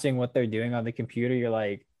watching what they're doing on the computer. You're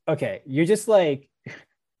like, okay, you're just like,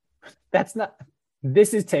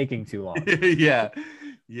 this is taking too long. yeah.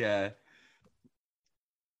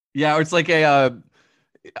 Or it's like I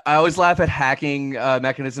always laugh at hacking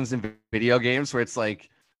mechanisms in video games where it's like,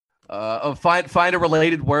 find a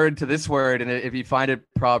related word to this word, and if you find it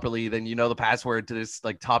properly, then you know the password to this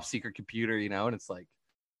like top secret computer, and it's like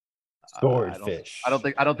Swordfish. I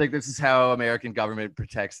don't think this is how American government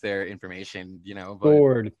protects their information, but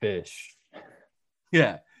Swordfish.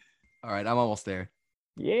 yeah. All right, I'm almost there.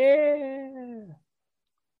 Yeah.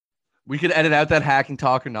 We could edit out that hacking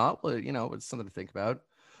talk or not, but it's something to think about.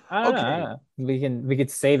 I don't know. We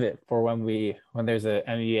could save it for when there's a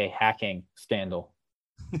NBA hacking scandal.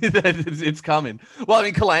 It's coming. Well, I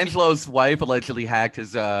mean, Colangelo's wife allegedly hacked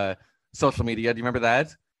his social media. Do you remember that?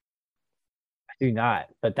 I do not,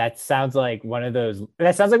 but that sounds like one of those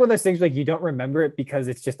things like you don't remember it because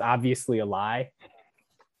it's just obviously a lie.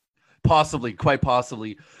 Possibly, quite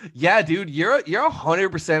possibly. Yeah, dude, you're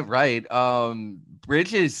 100% right.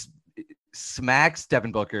 Bridges smacks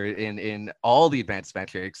Devin Booker in all the advanced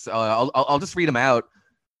metrics. I'll just read them out,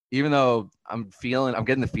 even though I'm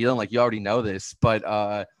getting the feeling like you already know this. But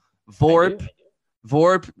VORP,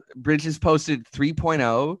 Bridges posted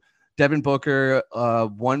 3.0, Devin Booker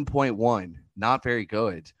 1.1, not very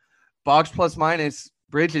good. Box plus minus,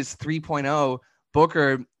 Bridges 3.0,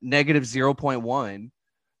 Booker negative 0.1.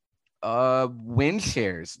 Win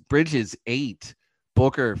shares, Bridges 8,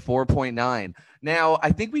 Booker 4.9. Now,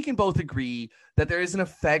 I think we can both agree that there is an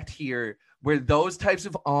effect here where those types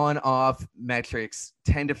of on-off metrics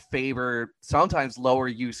tend to favor sometimes lower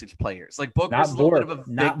usage players. Like Booker's a little bit of a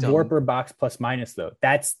victim. Not VORP or box plus minus, though.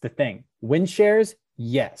 That's the thing. Win shares,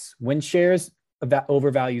 yes. Win shares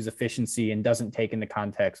overvalues efficiency and doesn't take into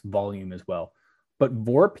context volume as well. But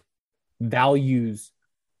VORP values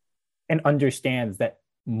and understands that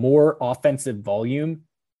more offensive volume,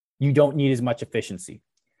 you don't need as much efficiency.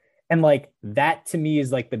 And like that to me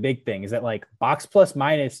is like the big thing, is that like box plus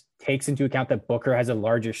minus takes into account that Booker has a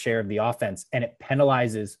larger share of the offense and it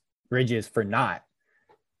penalizes Bridges for not.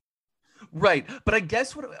 Right. But I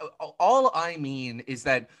guess all I mean is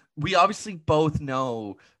that we obviously both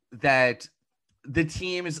know that the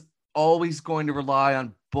team is always going to rely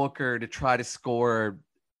on Booker to try to score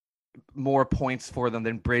more points for them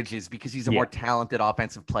than Bridges because he's a more talented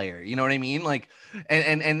offensive player. You know what I mean? Like,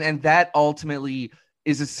 and that ultimately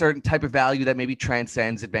is a certain type of value that maybe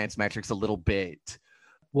transcends advanced metrics a little bit.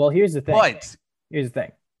 Well, here's the thing. But Here's the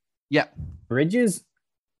thing. yeah, Bridges'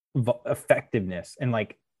 effectiveness and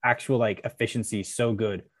like actual like efficiency is so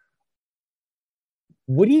good.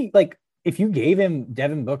 Would he like if you gave him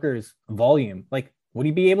Devin Booker's volume, like would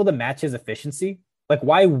he be able to match his efficiency? Like,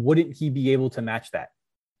 why wouldn't he be able to match that?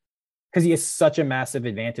 Because he has such a massive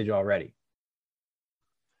advantage already.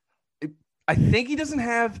 I think he doesn't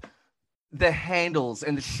have the handles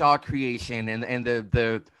and the shot creation and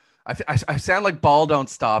the I sound like ball don't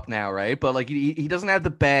stop now, right? But like he doesn't have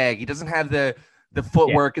the bag, he doesn't have the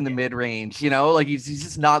footwork in the mid range, you know, like he's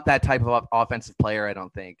just not that type of offensive player, I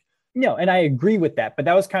don't think. No, and I agree with that, but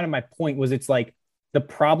that was kind of my point. Was it's like the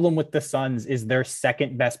problem with the Suns is their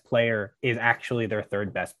second best player is actually their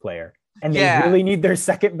third best player. And they really need their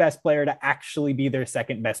second best player to actually be their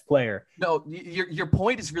second best player. No, your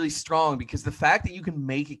point is really strong because the fact that you can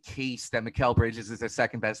make a case that Mikal Bridges is their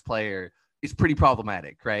second best player is pretty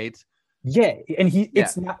problematic, right? Yeah. And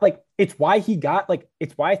it's not like, it's why he got like,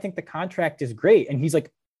 it's why I think the contract is great. And he's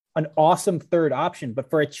like an awesome third option. But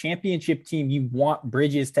for a championship team, you want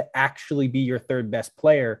Bridges to actually be your third best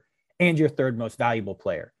player and your third most valuable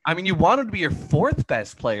player. I mean, you want him to be your fourth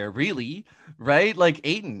best player, really, right? Like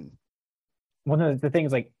Ayton. One of the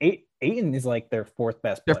things, like Ayton is like their fourth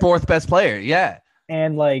best player. Their fourth best player, yeah.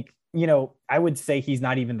 And like, you know, I would say he's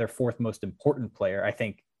not even their fourth most important player. I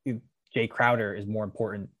think Jay Crowder is more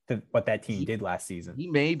important to what that team did last season. He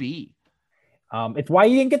may be. It's why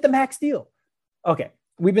you didn't get the max deal. Okay.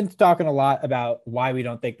 We've been talking a lot about why we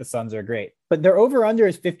don't think the Suns are great, but their over under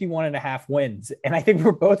is 51.5 wins. And I think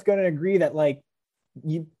we're both going to agree that like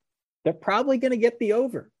they're probably going to get the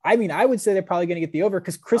over. I mean, I would say they're probably going to get the over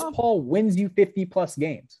because Chris Paul wins you 50 plus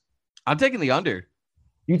games. I'm taking the under.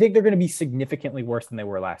 You think they're going to be significantly worse than they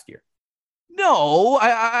were last year? No,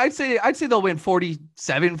 I'd say they'll win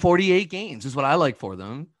 47, 48 games is what I like for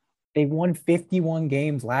them. They won 51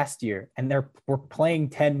 games last year and we're playing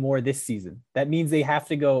 10 more this season. That means they have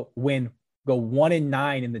to go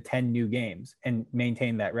 1-9 in the 10 new games and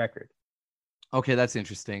maintain that record. Okay. That's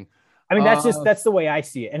interesting. I mean, that's the way I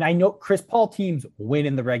see it. And I know Chris Paul teams win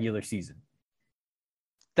in the regular season.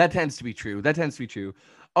 That tends to be true.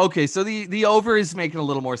 Okay. So the over is making a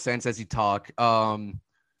little more sense as you talk.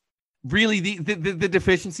 Really the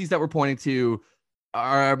deficiencies that we're pointing to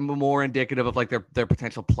are more indicative of like their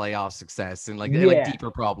potential playoff success and like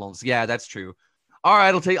deeper problems. Yeah, that's true. All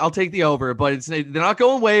right, I'll take the over, but they're not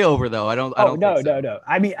going way over though. I don't think so. No.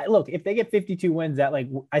 I mean, look, if they get 52 wins, that like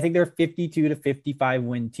I think they're a 52 to 55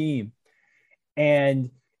 win team. And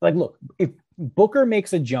like, look, if Booker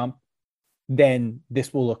makes a jump, then this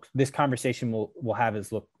conversation will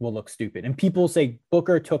look stupid. And people say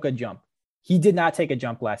Booker took a jump. He did not take a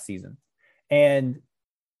jump last season. And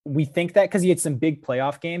we think that because he had some big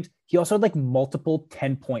playoff games. He also had like multiple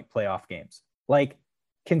 10-point playoff games. Like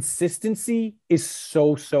consistency is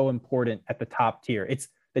so important at the top tier. It's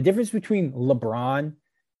the difference between LeBron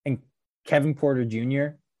and Kevin Porter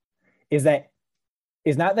Jr. is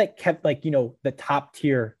not that kept like, you know, the top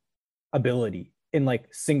tier ability in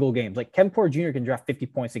like single games. Like Kevin Porter Jr. can draft 50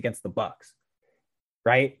 points against the Bucks,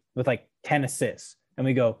 right? With like 10 assists. And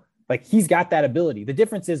we go like, he's got that ability. The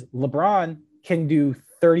difference is LeBron can do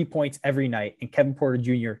 30 points every night and Kevin Porter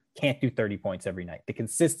Jr. can't do 30 points every night. The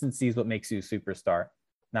consistency is what makes you a superstar,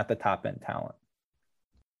 not the top end talent.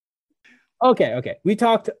 Okay. We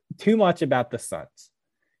talked too much about the Suns,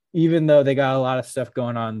 even though they got a lot of stuff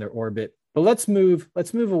going on in their orbit. But let's move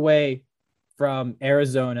away from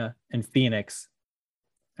Arizona and Phoenix,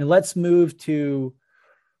 and let's move to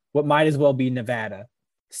what might as well be Nevada,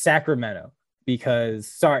 Sacramento, because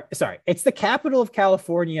sorry, it's the capital of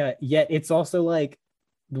California, yet it's also like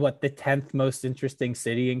the 10th most interesting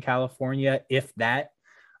city in California, if that.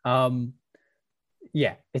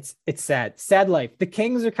 Yeah, it's sad life. The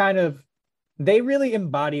Kings are they really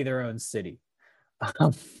embody their own city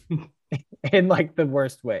in like the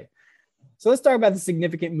worst way. So let's talk about the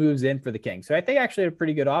significant moves in for the Kings. So I think actually a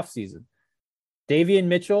pretty good offseason. Davion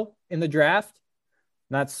Mitchell in the draft,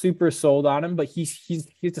 not super sold on him, but he's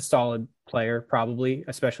a solid player, probably,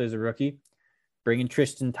 especially as a rookie. Bringing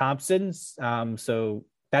Tristan Thompson. So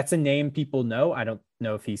that's a name people know. I don't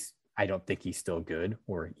think he's still good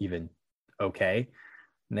or even okay.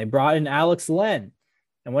 And they brought in Alex Len.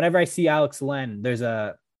 And whenever I see Alex Len, there's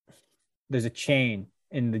a chain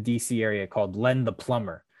in the DC area called Len the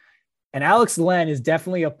Plumber. And Alex Len is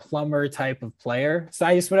definitely a plumber type of player. So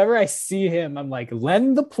whenever I see him, I'm like,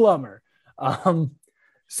 Len the Plumber.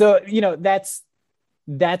 So, you know, that's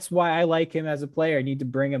why I like him as a player. I need to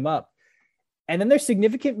bring him up. And then there's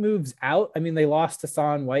significant moves out. I mean, they lost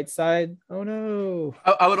Hassan Whiteside. Oh no.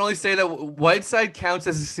 I would only say that Whiteside counts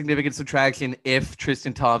as a significant subtraction if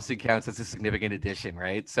Tristan Thompson counts as a significant addition,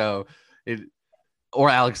 right? So or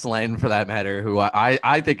Alex Len for that matter, who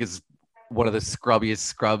I think is one of the scrubbiest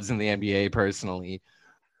scrubs in the NBA personally.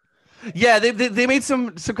 Yeah, they made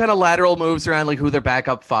some kind of lateral moves around like who their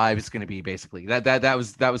backup five is going to be. Basically, that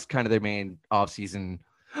was kind of their main offseason.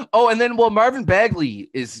 Oh, and then Marvin Bagley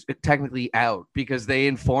is technically out because they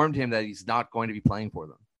informed him that he's not going to be playing for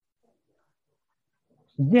them.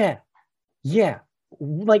 Yeah.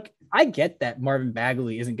 Like I get that Marvin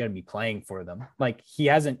Bagley isn't going to be playing for them. Like he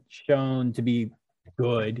hasn't shown to be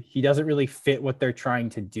good. He doesn't really fit what they're trying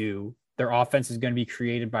to do. Their offense is going to be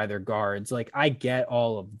created by their guards. Like I get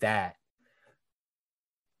all of that.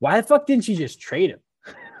 Why the fuck didn't you just trade him?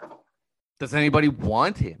 Does anybody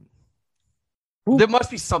want him? There must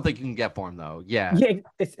be something you can get for him though. Yeah.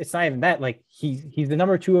 It's not even that. Like he's the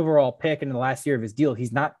number 2 overall pick in the last year of his deal.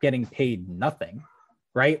 He's not getting paid nothing,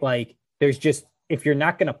 right? Like there's just, if you're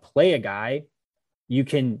not going to play a guy, you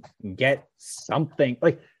can get something.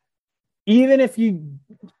 Like even if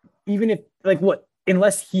like what,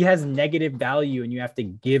 unless he has negative value and you have to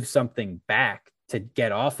give something back to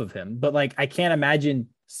get off of him. But like, I can't imagine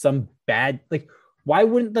some bad, like, why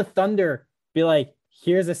wouldn't the Thunder be like,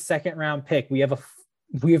 here's a 2nd round pick. We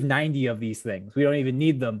have 90 of these things. We don't even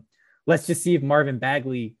need them. Let's just see if Marvin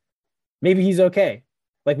Bagley, maybe he's okay.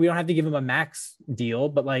 Like we don't have to give him a max deal,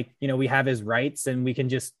 but like, you know, we have his rights and we can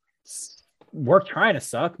just work trying to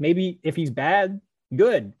suck. Maybe if he's bad,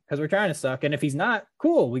 good, because we're trying to suck. And if he's not,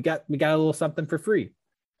 cool. We got a little something for free.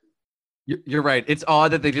 You're right. It's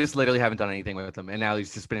odd that they just literally haven't done anything with him. And now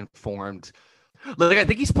he's just been informed. Like, I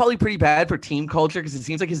think he's probably pretty bad for team culture because it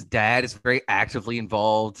seems like his dad is very actively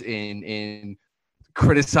involved in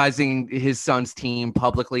criticizing his son's team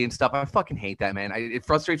publicly and stuff. I fucking hate that, man. It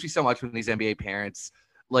frustrates me so much when these NBA parents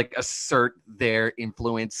like assert their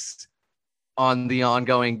influence on the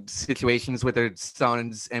ongoing situations with their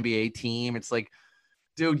son's NBA team. It's like,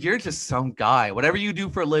 dude, you're just some guy. Whatever you do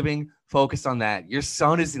for a living, focus on that. Your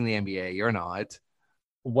son is in the NBA. You're not.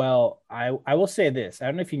 Well, I will say this. I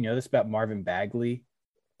don't know if you know this about Marvin Bagley,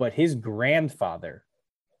 but his grandfather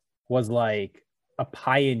was like a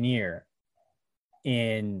pioneer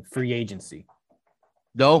in free agency.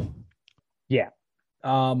 No. Yeah.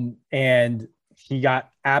 And he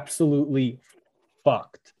got absolutely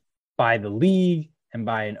fucked by the league and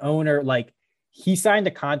by an owner. Like he signed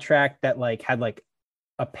a contract that like had like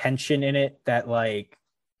a pension in it that like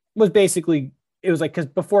was basically, it was like, because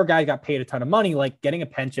before guys got paid a ton of money, like getting a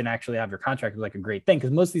pension actually out of your contract was like a great thing. Because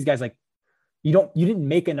most of these guys, like you didn't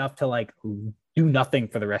make enough to like do nothing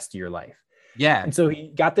for the rest of your life. Yeah. And so he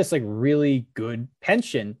got this like really good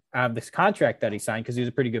pension out of this contract that he signed because he was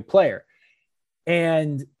a pretty good player.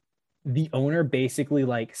 And the owner basically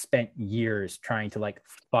like spent years trying to like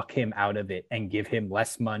fuck him out of it and give him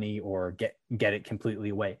less money or get it completely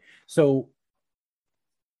away. So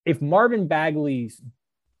if Marvin Bagley's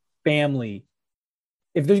family,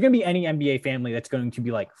 if there's going to be any NBA family that's going to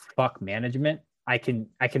be like fuck management, I can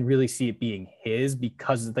really see it being his,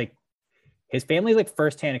 because like his family's like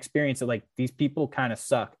firsthand experience that like these people kind of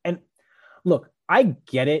suck. And look, I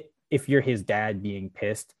get it if you're his dad being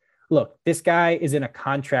pissed. Look, this guy is in a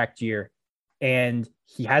contract year and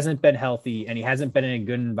he hasn't been healthy and he hasn't been in a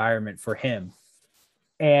good environment for him.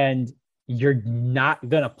 And you're not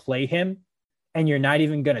going to play him and you're not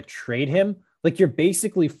even going to trade him. Like you're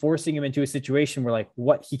basically forcing him into a situation where like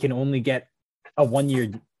what he can only get a 1 year.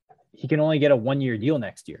 He can only get a 1 year deal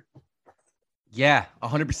next year. Yeah,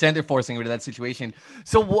 100% they're forcing him into that situation.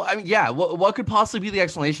 So, I mean, yeah, what could possibly be the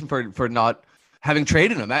explanation for not having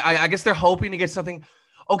traded him? I guess they're hoping to get something.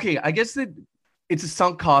 Okay, I guess that it's a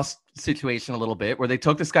sunk cost situation a little bit where they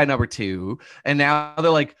took this guy number 2 and now they're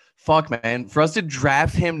like, fuck, man, for us to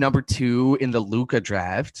draft him number 2 in the Luka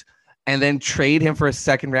draft and then trade him for a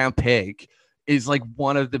 2nd round pick is like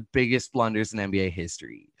one of the biggest blunders in NBA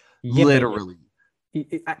history. Yeah, literally.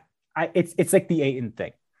 It's like the Ayton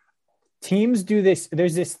thing. Teams do this.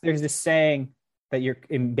 There's this saying that you're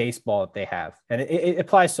in baseball that they have, and it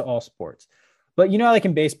applies to all sports. But you know, like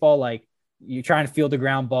in baseball, like you're trying to field a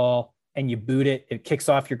ground ball and you boot it, it kicks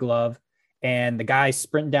off your glove, and the guy's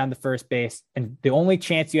sprinting down to first base. And the only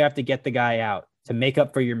chance you have to get the guy out to make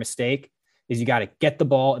up for your mistake is you got to get the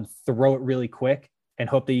ball and throw it really quick and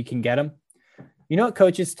hope that you can get him. You know what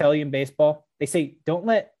coaches tell you in baseball? They say, don't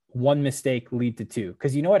let one mistake lead to 2.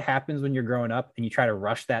 Because you know what happens when you're growing up and you try to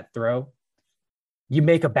rush that throw? You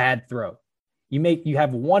make a bad throw. You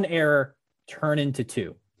have one error turn into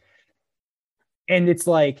 2. And it's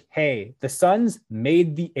like, hey, the Suns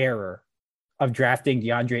made the error of drafting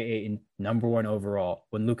DeAndre Ayton number 1 overall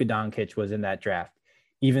when Luka Doncic was in that draft,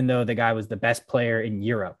 even though the guy was the best player in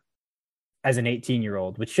Europe as an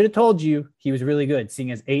 18-year-old, which should have told you he was really good,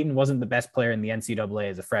 seeing as Ayton wasn't the best player in the NCAA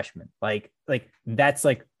as a freshman. Like that's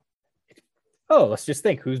like, oh, let's just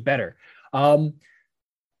think who's better.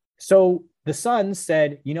 So the Suns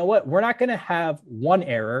said, you know what? We're not going to have one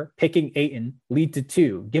error picking Ayton lead to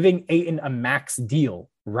 2, giving Ayton a max deal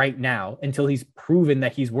right now until he's proven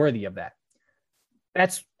that he's worthy of that.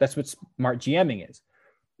 That's what smart GMing is.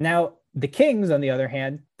 Now, the Kings, on the other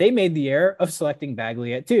hand, they made the error of selecting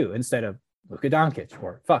Bagley at 2 instead of Luka Doncic,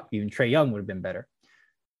 or even Trae Young would have been better.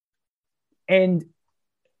 And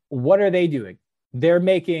what are they doing? They're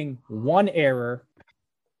making one error.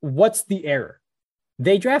 What's the error?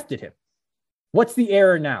 They drafted him. What's the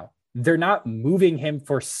error now? They're not moving him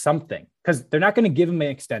for something because they're not going to give him an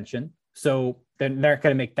extension. So they're not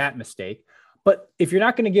going to make that mistake. But if you're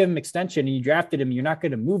not going to give him extension and you drafted him, you're not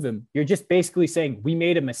going to move him. You're just basically saying we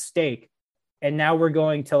made a mistake. And now we're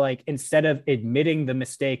going to, like, instead of admitting the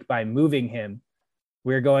mistake by moving him,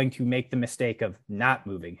 we're going to make the mistake of not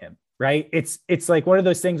moving him. Right. It's like one of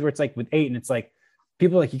those things where it's like with Ayton, it's like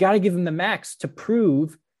people are like, you got to give him the max to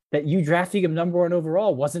prove that you drafting him number 1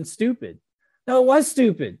 overall wasn't stupid. No, it was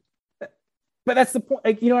stupid. But that's the point.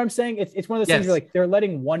 Like, you know what I'm saying? It's one of those things where, like, they're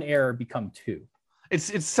letting one error become 2.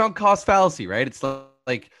 It's sunk cost fallacy, right? It's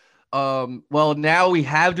like, well, now we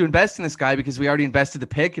have to invest in this guy because we already invested the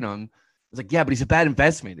pick in him. It's like, yeah, but he's a bad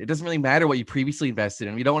investment. It doesn't really matter what you previously invested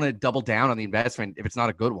in. You don't want to double down on the investment if it's not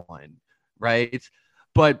a good one, right?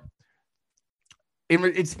 But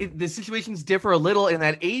the situations differ a little in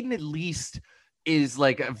that Ayton at least is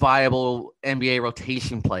like a viable NBA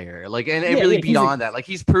rotation player, like, and really beyond that, like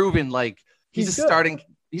he's proven like he's a starting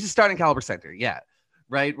caliber center,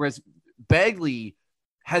 right. Whereas Bagley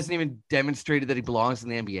hasn't even demonstrated that he belongs in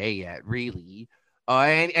the NBA yet, really,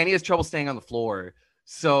 and he has trouble staying on the floor.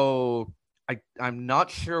 So I'm not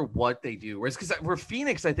sure what they do. Whereas because we're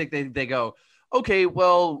Phoenix, I think they go, okay,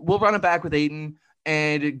 well, we'll run it back with Ayton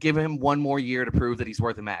and give him one more year to prove that he's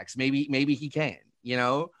worth a max. Maybe he can, you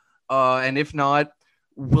know. And if not,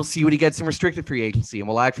 we'll see what he gets in restricted free agency and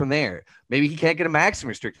we'll act from there. Maybe he can't get a max in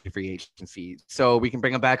restricted free agency, so we can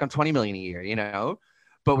bring him back on $20 million a year, you know?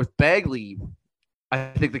 But with Bagley,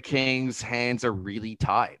 I think the Kings' hands are really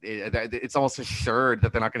tied. It's almost assured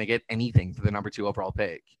that they're not going to get anything for the number 2 overall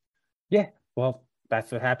pick. Yeah. Well,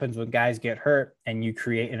 that's what happens when guys get hurt and you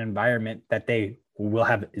create an environment that they will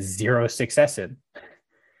have zero success in.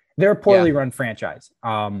 They're a poorly run franchise.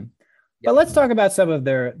 But let's talk about some of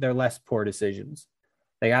their less poor decisions.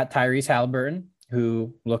 They got Tyrese Halliburton,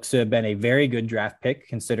 who looks to have been a very good draft pick,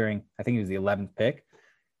 considering I think he was the 11th pick.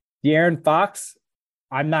 De'Aaron Fox,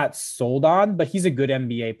 I'm not sold on, but he's a good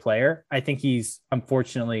NBA player. I think he's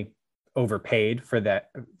unfortunately overpaid for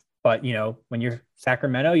that. But, you know, when you're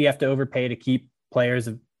Sacramento, you have to overpay to keep players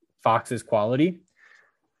of Fox's quality.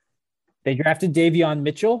 They drafted Davion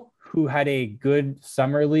Mitchell, who had a good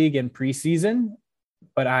summer league and preseason,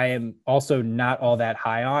 but I am also not all that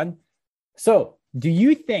high on. So do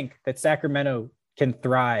you think that Sacramento can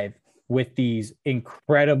thrive with these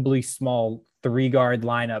incredibly small 3-guard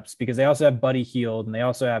lineups? Because they also have Buddy Hield and they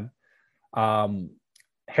also have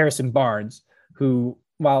Harrison Barnes, who,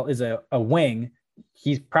 while is a wing,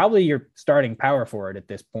 he's probably your starting power forward at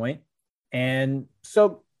this point. And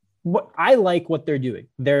so I like what they're doing.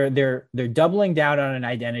 They're doubling down on an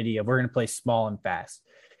identity of we're going to play small and fast.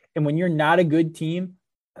 And when you're not a good team,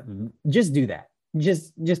 just do that.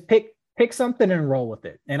 Just pick something and roll with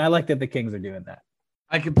it. And I like that the Kings are doing that.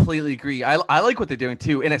 I completely agree. I like what they're doing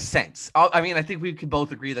too, in a sense. I mean, I think we can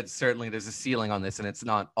both agree that certainly there's a ceiling on this and it's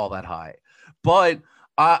not all that high. But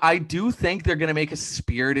I do think they're going to make a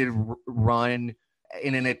spirited run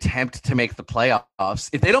in an attempt to make the playoffs.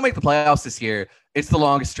 If they don't make the playoffs this year, it's the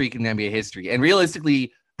longest streak in NBA history. And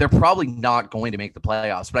realistically, they're probably not going to make the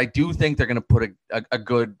playoffs, but I do think they're going to put a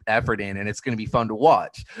good effort in, and it's going to be fun to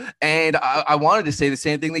watch. And I wanted to say the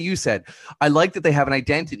same thing that you said. I like that they have an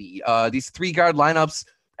identity. These 3-guard lineups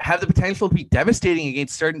have the potential to be devastating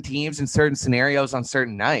against certain teams in certain scenarios on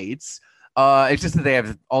certain nights. It's just that they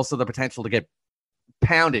have also the potential to get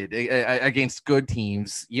pounded against good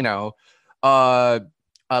teams, you know. I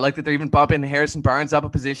like that they're even bumping Harrison Barnes up a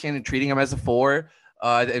position and treating him as a 4.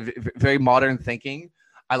 Very modern thinking.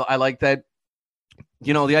 I like that,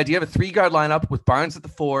 you know, the idea of a 3-guard lineup with Barnes at the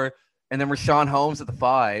 4 and then Richaun Holmes at the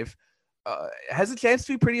 5 has a chance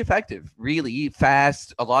to be pretty effective. Really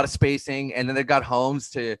fast, a lot of spacing, and then they've got Holmes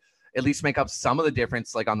to at least make up some of the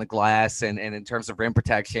difference, like on the glass and in terms of rim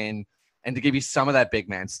protection, and to give you some of that big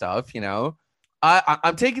man stuff, you know.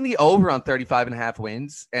 I'm taking the over on 35.5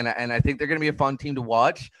 wins, and I think they're going to be a fun team to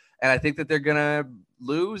watch. And I think that they're going to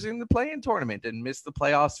lose in the play-in tournament and miss the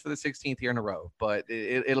playoffs for the 16th year in a row. But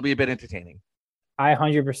it'll be a bit entertaining. I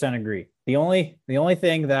 100% agree. The only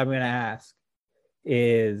thing that I'm going to ask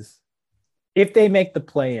is, if they make the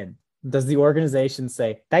play-in, does the organization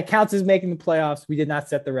say that counts as making the playoffs? We did not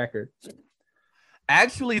set the record.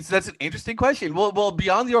 Actually, that's an interesting question. Well,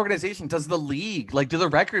 beyond the organization, does the league, like, do the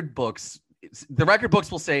record books? The record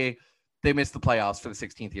books will say they missed the playoffs for the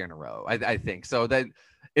 16th year in a row. I think so. That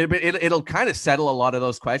it'll kind of settle a lot of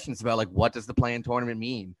those questions about, like, what does the play-in tournament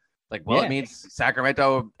mean? Like, well, Yeah. It means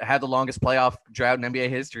Sacramento had the longest playoff drought in NBA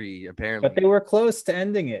history, apparently. But they were close to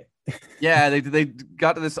ending it. Yeah, they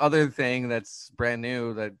got to this other thing that's brand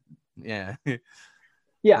new. That yeah.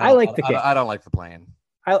 Yeah, I like the Kings. I don't like the plan.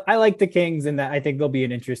 I like the Kings, and that I think they'll be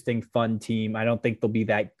an interesting, fun team. I don't think they'll be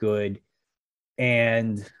that good.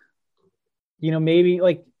 And, maybe,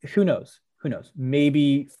 like, who knows?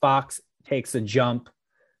 Maybe Fox takes a jump,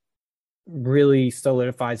 really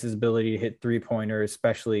solidifies his ability to hit three-pointers,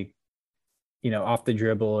 especially, off the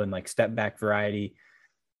dribble and, like, step back variety.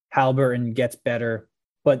 Halliburton gets better.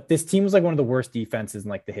 But this team was, like, one of the worst defenses in,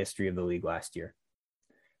 like, the history of the league last year.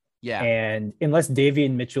 Yeah. And unless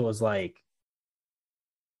Davion Mitchell is, like,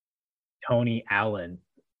 Tony Allen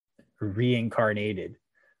reincarnated,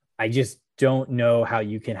 I just don't know how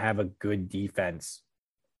you can have a good defense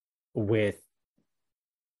with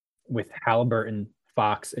Halliburton,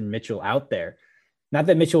 Fox, and Mitchell out there. Not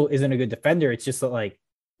that Mitchell isn't a good defender. It's just that, like,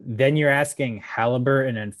 then you're asking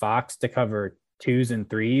Halliburton and Fox to cover twos and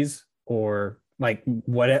threes, or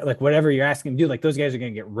whatever you're asking them to do. Like, those guys are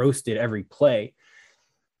going to get roasted every play.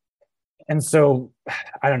 And so,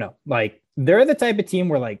 I don't know. Like, they're the type of team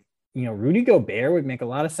where, like, Rudy Gobert would make a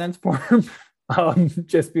lot of sense for him.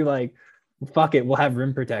 Just be like, fuck it, we'll have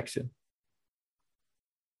rim protection.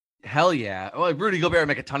 Hell yeah. Well, Rudy Gobert would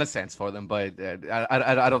make a ton of sense for them, but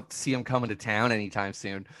I don't see him coming to town anytime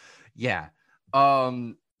soon. Yeah.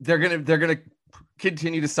 They're gonna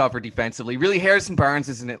continue to suffer defensively. Really, Harrison Barnes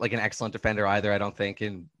isn't like an excellent defender either, I don't think.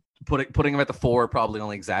 And putting him at the 4 probably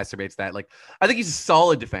only exacerbates that. Like, I think he's a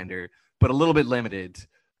solid defender, but a little bit limited.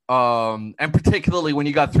 And particularly when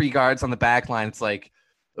you got 3 guards on the back line, it's like,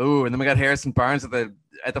 oh, and then we got Harrison Barnes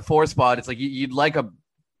at the 4 spot. It's like you'd like a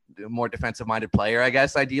more defensive minded player, I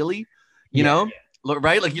guess, ideally, you know,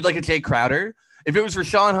 right? Like, you'd like a Jay Crowder. If it was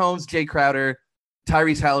Rashawn Holmes, Jay Crowder,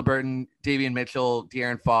 Tyrese Halliburton, Davion Mitchell,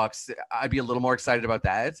 De'Aaron Fox, I'd be a little more excited about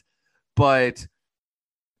that. But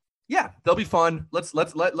yeah, they'll be fun. Let's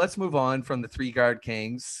move on from the 3-guard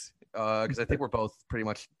Kings, because I think we're both pretty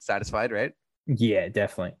much satisfied, right? Yeah,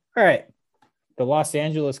 definitely. All right. The Los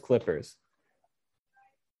Angeles Clippers.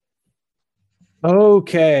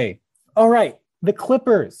 Okay. All right. The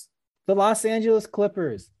Clippers. The Los Angeles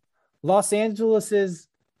Clippers. Los Angeles is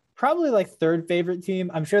probably, like, 3rd favorite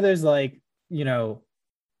team. I'm sure there's, like,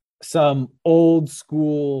 some old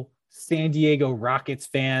school San Diego Rockets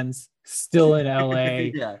fans still in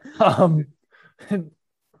LA. Yeah.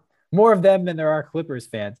 More of them than there are Clippers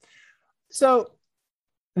fans. So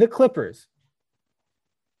the Clippers,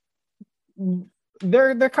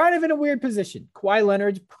 they're kind of in a weird position. Kawhi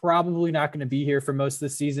Leonard's probably not going to be here for most of the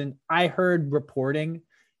season. I heard reporting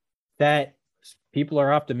that people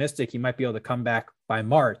are optimistic he might be able to come back by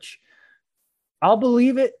March. I'll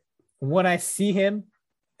believe it when I see him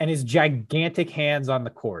and his gigantic hands on the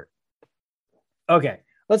court. Okay,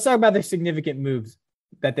 let's talk about the significant moves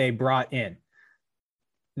that they brought in.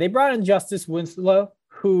 They brought in Justice Winslow,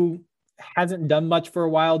 who hasn't done much for a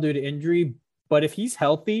while due to injury, but if he's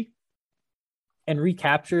healthy and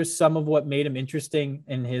recaptures some of what made him interesting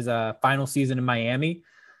in his final season in Miami,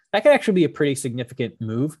 that could actually be a pretty significant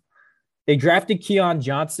move. They drafted Keon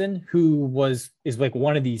Johnson, who is like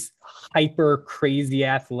one of these hyper crazy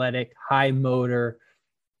athletic, high motor.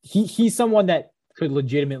 He's someone that could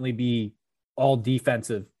legitimately be all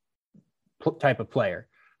defensive type of player.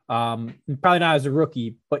 Probably not as a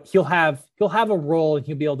rookie, but he'll have a role and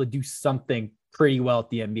he'll be able to do something pretty well at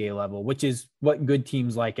the NBA level, which is what good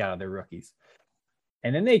teams like out of their rookies.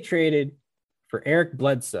 And then they traded for Eric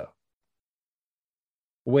Bledsoe,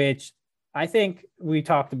 which I think we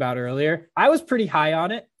talked about earlier. I was pretty high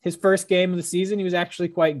on it. His first game of the season, he was actually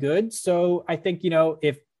quite good. So I think,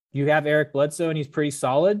 if you have Eric Bledsoe and he's pretty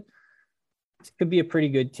solid, it could be a pretty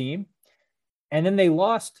good team. And then they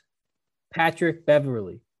lost Patrick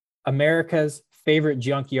Beverley, America's favorite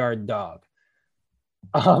junkyard dog.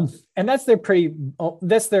 And that's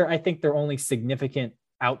I think their only significant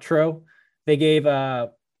outro. They gave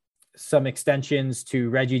some extensions to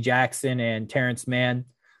Reggie Jackson and Terrence Mann.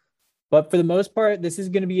 But for the most part, this is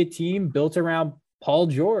going to be a team built around Paul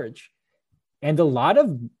George and a lot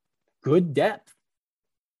of good depth.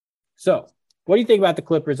 So, what do you think about the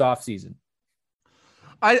Clippers offseason?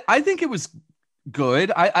 I think it was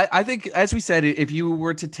good. I think, as we said, if you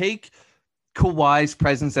were to take Kawhi's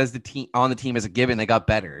presence as the team on the team as a given, they got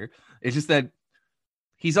better. It's just that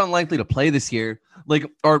he's unlikely to play this year,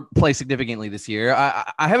 or play significantly this year.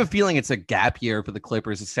 I have a feeling it's a gap year for the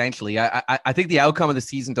Clippers. Essentially, I think the outcome of the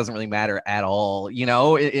season doesn't really matter at all.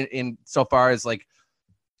 In so far as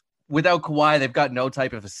without Kawhi, they've got no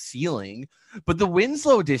type of a ceiling. But the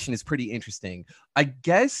Winslow addition is pretty interesting. I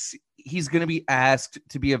guess he's going to be asked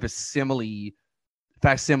to be a facsimile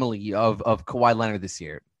of Kawhi Leonard this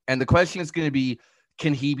year. And the question is going to be,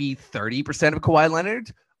 can he be 30% of Kawhi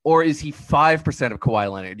Leonard, or is he 5% of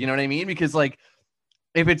Kawhi Leonard? You know what I mean? Because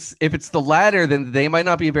if it's the latter, then they might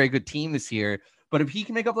not be a very good team this year. But if he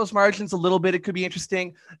can make up those margins a little bit, it could be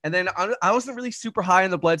interesting. And then I wasn't really super high on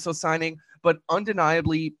the Bledsoe signing, but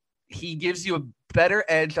undeniably, he gives you a better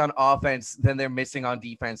edge on offense than they're missing on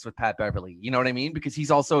defense with Pat Beverly. You know what I mean? Because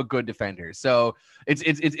he's also a good defender. So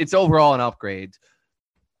it's overall an upgrade.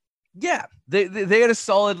 Yeah, they had a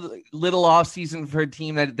solid little offseason for a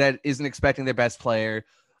team that isn't expecting their best player.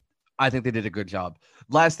 I think they did a good job.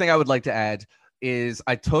 Last thing I would like to add is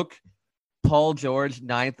I took Paul George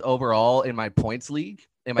 9th overall in my points league.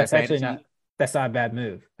 That's not a bad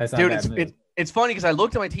move. It's funny because I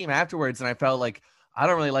looked at my team afterwards and I felt like I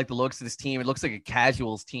don't really like the looks of this team. It looks like a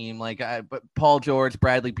casuals team. But Paul George,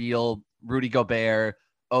 Bradley Beal, Rudy Gobert,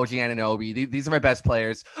 OG Anunoby. These are my best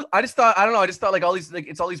players. I just thought all these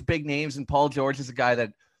it's all these big names, and Paul George is a guy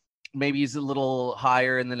that maybe he's a little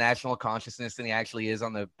higher in the national consciousness than he actually is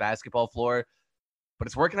on the basketball floor. But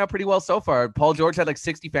it's working out pretty well so far. Paul George had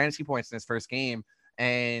 60 fantasy points in his first game,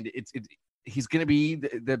 and he's going to be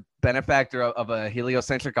the benefactor of a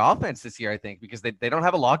heliocentric offense this year, I think, because they don't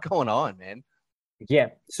have a lot going on, man. Yeah.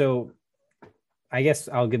 So I guess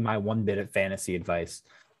I'll give my one bit of fantasy advice.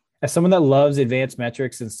 As someone that loves advanced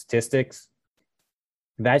metrics and statistics,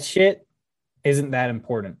 that shit isn't that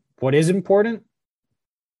important. What is important?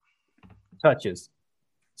 Touches.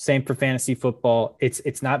 Same for fantasy football.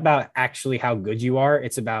 It's not about actually how good you are.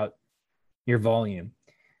 It's about your volume.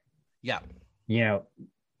 Yeah.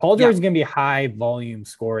 Paul George is going to be a high volume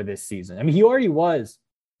scorer this season. I mean, he already was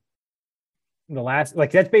the last,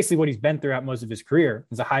 that's basically what he's been throughout most of his career,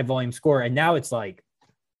 is a high volume scorer. And now it's like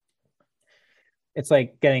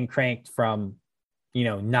getting cranked from,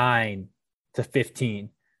 9 to 15.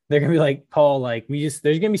 They're going to be like, Paul, there's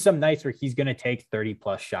going to be some nights where he's going to take 30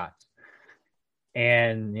 plus shots.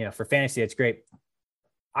 And, for fantasy, it's great.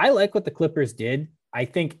 I like what the Clippers did. I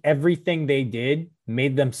think everything they did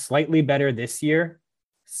made them slightly better this year,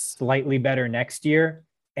 slightly better next year,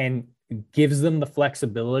 and gives them the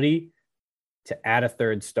flexibility to add a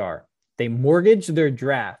third star. They mortgaged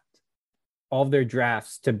all of their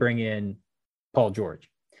drafts to bring in Paul George.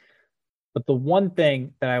 But the one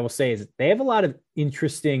thing that I will say is they have a lot of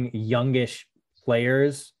interesting youngish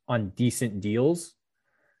players on decent deals.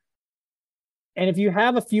 And if you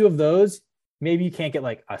have a few of those, maybe you can't get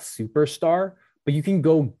a superstar, but you can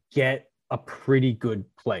go get a pretty good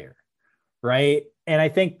player, right? And I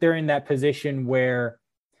think they're in that position where,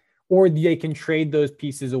 or they can trade those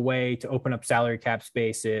pieces away to open up salary cap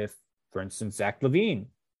space if, for instance, Zach LaVine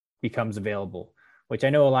becomes available, which I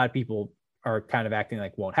know a lot of people are kind of acting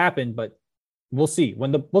like won't happen, but we'll see.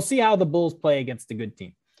 We'll see how the Bulls play against a good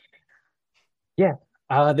team. Yeah,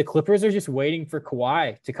 the Clippers are just waiting for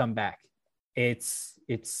Kawhi to come back. It's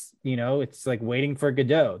like waiting for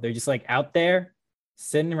Godot. They're just out there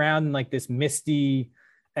sitting around in this misty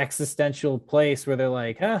existential place where they're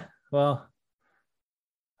like, oh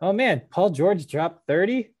man, Paul George dropped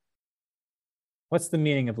 30. What's the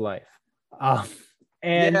meaning of life? I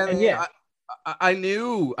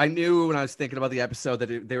knew when I was thinking about the episode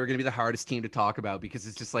that they were going to be the hardest team to talk about, because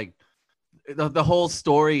it's just the whole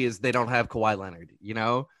story is they don't have Kawhi Leonard,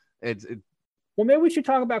 Well, maybe we should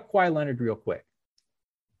talk about Kawhi Leonard real quick,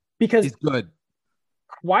 because he's good.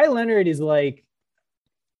 Kawhi Leonard is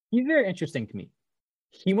he's very interesting to me.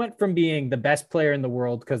 He went from being the best player in the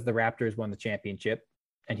world because the Raptors won the championship,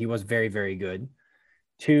 and he was very, very good,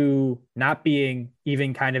 to not being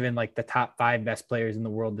even kind of in the top 5 best players in the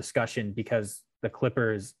world discussion because the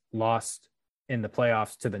Clippers lost in the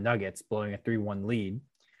playoffs to the Nuggets, blowing a 3-1 lead.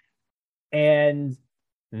 And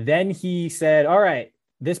then he said, all right,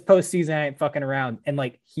 this postseason I ain't fucking around. And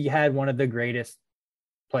he had one of the greatest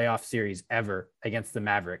playoff series ever against the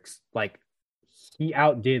Mavericks. He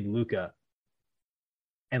outdid Luka,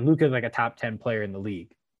 and Luka's a top 10 player in the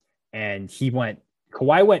league. And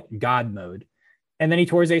Kawhi went God mode, and then he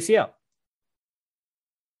tore his ACL.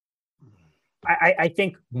 I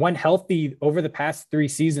think when healthy over the past 3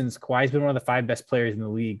 seasons, Kawhi's been one of the 5 best players in the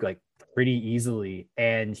league, like pretty easily.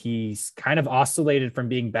 And he's kind of oscillated from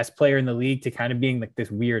being best player in the league to kind of being like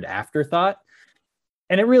this weird afterthought.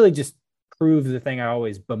 And it really just proves the thing I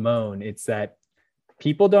always bemoan. It's that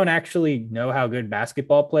people don't actually know how good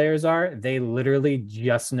basketball players are. They literally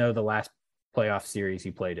just know the last playoff series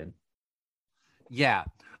he played in. Yeah.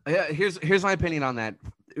 Here's my opinion on that.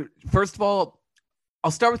 First of all, I'll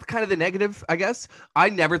start with kind of the negative, I guess. I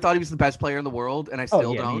never thought he was the best player in the world, and I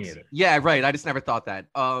still don't. Yeah, right. I just never thought that.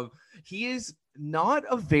 He is not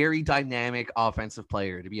a very dynamic offensive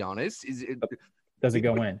player, to be honest. Does it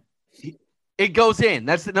go in? It goes in.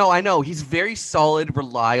 I know. He's a very solid,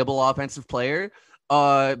 reliable offensive player.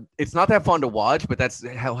 It's not that fun to watch, but that's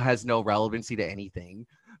has no relevancy to anything.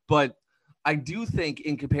 But I do think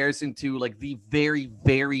in comparison to like the very,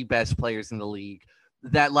 very best players in the league,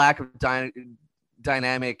 that lack of dynamism.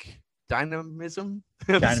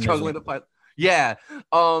 Struggling to find. Yeah.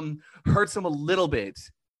 Hurts him a little bit.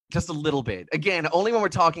 Just a little bit. Again, only when we're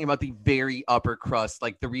talking about the very upper crust,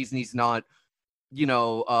 like the reason he's not,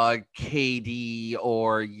 KD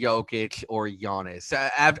or Jokic or Giannis.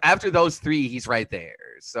 After those 3, he's right there.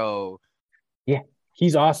 So yeah,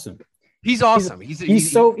 he's awesome. He's awesome.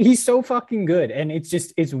 He's so fucking good. And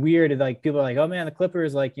it's weird. Like people are like, oh man, the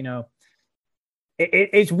Clippers, like,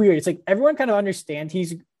 it's weird. It's like everyone kind of understands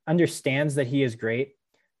that he is great,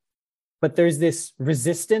 but there's this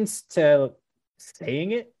resistance to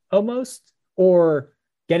saying it almost, or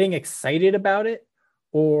getting excited about it,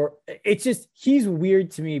 or it's just, he's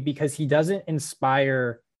weird to me because he doesn't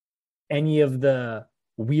inspire any of the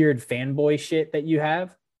weird fanboy shit that you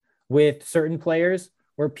have with certain players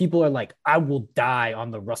where people are like, I will die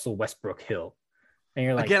on the Russell Westbrook hill. And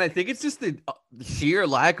you're like, again, I think it's just the sheer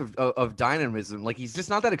lack of dynamism. Like, he's just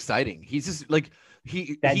not that exciting. He's just like,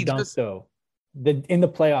 he dunk just... though. In the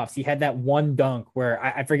playoffs, he had that one dunk where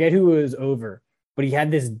I forget who it was over, but he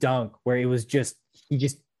had this dunk where it was just,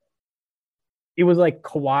 it was like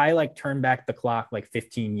Kawhi like turned back the clock like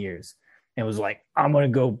 15 years and was like, I'm gonna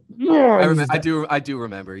go. I do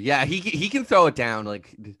remember. Yeah, he can throw it down.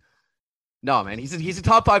 Like, no man, he's a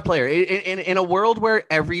top 5 player in a world where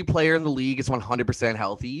every player in the league is 100%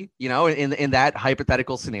 healthy. In that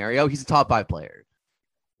hypothetical scenario, he's a top 5 player.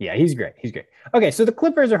 Yeah, he's great. Okay, so the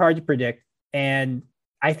Clippers are hard to predict, and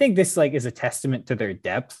I think this like is a testament to their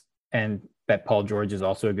depth and that Paul George is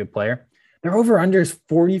also a good player. Their over-under is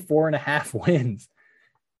 44.5 wins.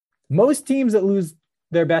 Most teams that lose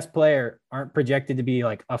their best player aren't projected to be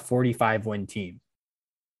like a 45-win team.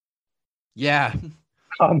 Yeah.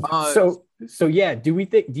 So yeah, do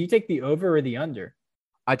you take the over or the under?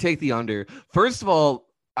 I take the under. First of all,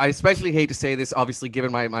 I especially hate to say this, obviously,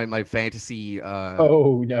 given my fantasy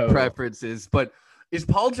preferences, but is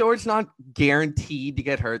Paul George not guaranteed to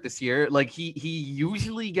get hurt this year? Like he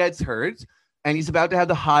usually gets hurt, and he's about to have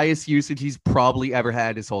the highest usage he's probably ever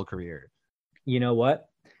had his whole career. You know what?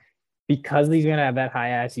 Because he's going to have that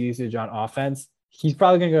high-ass usage on offense, he's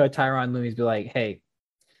probably going to go to Tyronn Lue and be like, hey,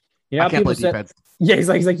 I can't play defense. Yeah, he's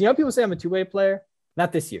like, people say I'm a two-way player?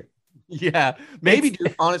 Not this year. Yeah, maybe,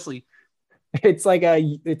 dude, honestly. It's like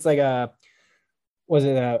William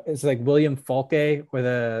Falke, or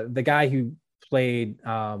the guy who played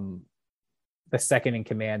the second in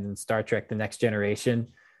command in Star Trek The Next Generation.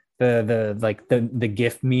 The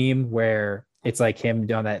GIF meme where it's like him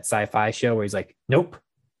doing that sci-fi show where he's like, nope,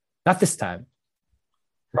 not this time.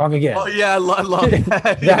 Wrong again. Oh yeah, I love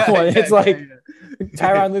that one. It's like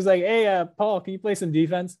Tyronn Lue's like, hey, Paul, can you play some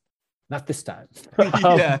defense? Not this time.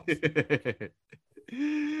 Yeah.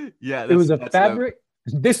 Yeah. It was a fabric.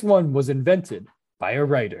 This one was invented by a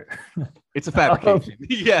writer. It's a fabrication.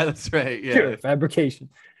 Yeah, that's right. Yeah. Pure fabrication.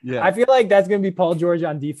 Yeah. I feel like that's going to be Paul George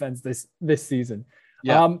on defense this season.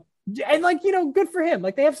 Yeah. And like, good for him.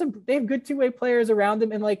 Like they have good two-way players around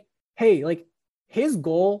him. And like, hey, like his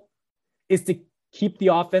goal is to keep the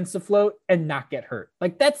offense afloat and not get hurt.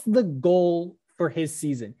 Like that's the goal for his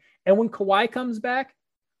season. And when Kawhi comes back,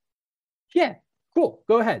 yeah, cool.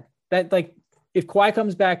 Go ahead. That like, if Kawhi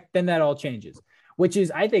comes back, then that all changes, which is,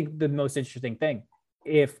 I think, the most interesting thing.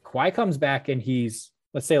 If Kawhi comes back and he's,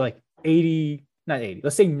 let's say like 90%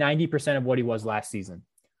 of what he was last season,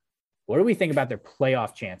 what do we think about their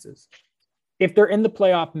playoff chances? If they're in the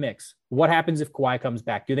playoff mix, what happens if Kawhi comes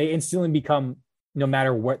back? Do they instantly become, no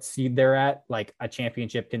matter what seed they're at, like a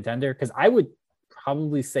championship contender? Because I would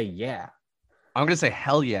probably say, yeah. I'm going to say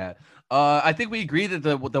hell yeah. I think we agree that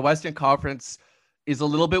the Western Conference is a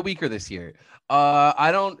little bit weaker this year.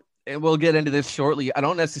 We'll get into this shortly. I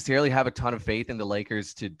don't necessarily have a ton of faith in the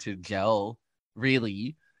Lakers to gel,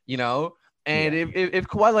 really. And if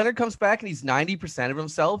Kawhi Leonard comes back and he's 90% of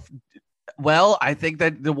himself, well, I think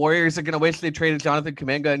that the Warriors are going to wish they traded Jonathan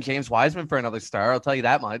Kuminga and James Wiseman for another star. I'll tell you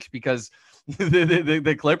that much, because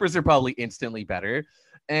the Clippers are probably instantly better.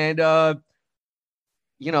 And, I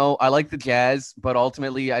like the Jazz, but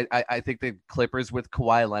ultimately I think the Clippers with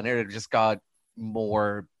Kawhi Leonard have just got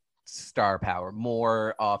more star power,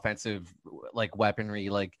 more offensive, like, weaponry.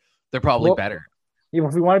 Like, they're probably better. Yeah,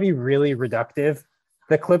 if we want to be really reductive,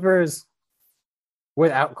 the Clippers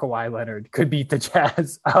without Kawhi Leonard could beat the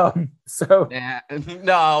Jazz. So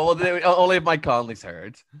no, well, only if Mike Conley's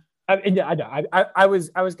hurt. I was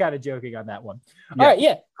kind of joking on that one. Yeah. All right,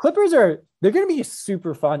 yeah, Clippers they're going to be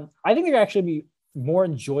super fun. I think they're actually be more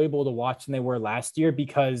enjoyable to watch than they were last year,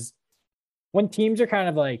 because when teams are kind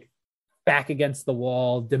of like back against the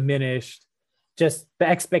wall, diminished, just the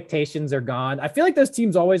expectations are gone. I feel like those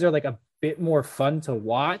teams always are like a bit more fun to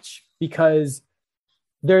watch, because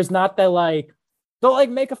there's not that like, they'll like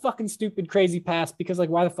make a fucking stupid crazy pass, because like,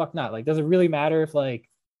 why the fuck not? Like, does it really matter if like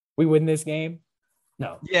we win this game?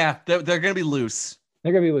 No. Yeah, they're going to be loose.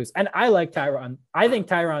 They're going to be loose. And I like Tyronn. I think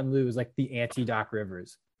Tyronn Lue is like the anti-Doc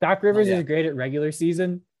Rivers. Doc Rivers is great at regular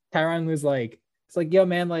season. Tyronn Lue's like, it's like, yo,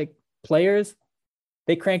 man, like, players,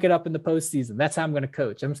 they crank it up in the postseason. That's how I'm going to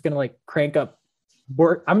coach. I'm just going to like crank up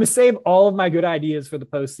work. I'm going to save all of my good ideas for the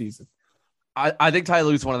postseason. I think Ty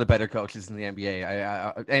Lue's one of the better coaches in the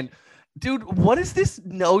NBA. And dude, what is this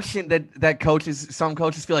notion that some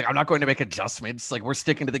coaches feel like, I'm not going to make adjustments, like, we're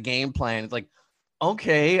sticking to the game plan? It's like,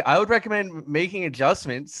 okay, I would recommend making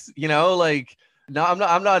adjustments. Like, no, I'm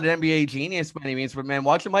not an NBA genius by any means, but man,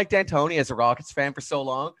 watching Mike D'Antoni as a Rockets fan for so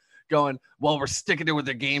long, going, well, we're sticking to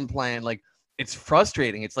the game plan, like, it's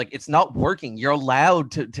frustrating. It's like, it's not working. You're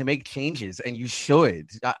allowed to make changes, and you should.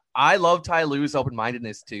 I love Ty Lue's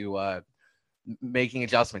open-mindedness to making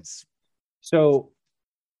adjustments. So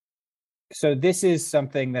this is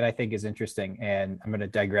something that I think is interesting, and I'm going to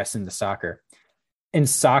digress into soccer. In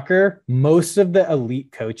soccer, most of the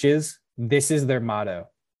elite coaches, this is their motto.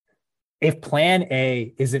 If plan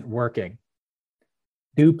A isn't working,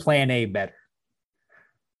 do plan A better.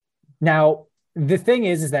 Now, the thing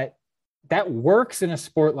is that works in a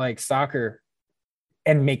sport like soccer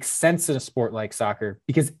and makes sense in a sport like soccer,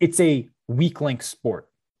 because it's a weak link sport.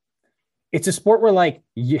 It's a sport where like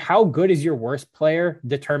how good is your worst player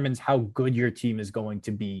determines how good your team is going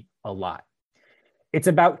to be a lot. It's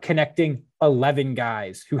about connecting 11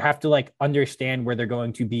 guys who have to like understand where they're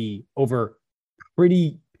going to be over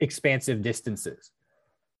pretty expansive distances,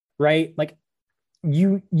 right? Like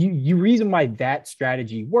you reason why that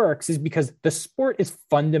strategy works is because the sport is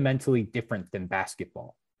fundamentally different than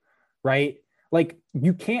basketball, right? Like,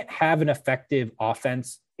 you can't have an effective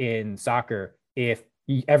offense in soccer if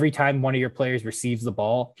every time one of your players receives the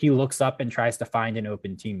ball, he looks up and tries to find an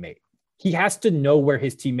open teammate. He has to know where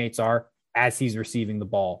his teammates are as he's receiving the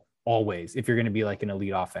ball always, if you're going to be like an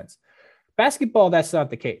elite offense. Basketball, that's not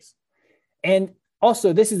the case. And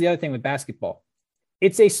also, this is the other thing with basketball.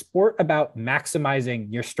 It's a sport about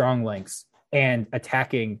maximizing your strong links and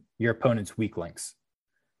attacking your opponent's weak links,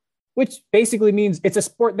 which basically means it's a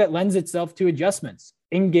sport that lends itself to adjustments,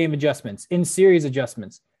 in-game adjustments, in-series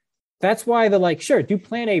adjustments. That's why the like, sure, do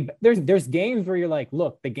plan A. There's games where you're like,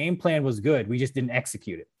 look, the game plan was good, we just didn't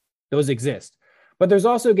execute it. Those exist. But there's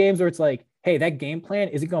also games where it's like, hey, that game plan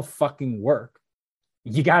isn't going to fucking work.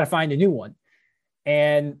 You got to find a new one.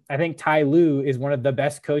 And I think Ty Lue is one of the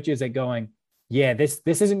best coaches at going, yeah, this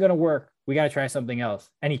isn't going to work. We got to try something else.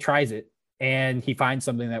 And he tries it and he finds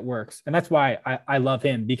something that works. And that's why I love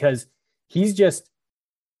him, because he's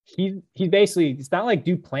basically, it's not like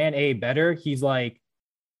do plan A better. He's like,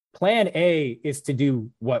 plan A is to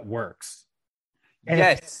do what works. And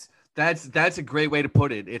yes, that's a great way to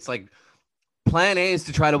put it. It's like plan A is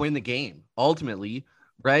to try to win the game ultimately,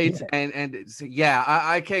 right? Yeah. And so, yeah,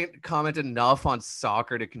 I can't comment enough on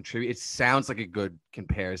soccer to contribute. It sounds like a good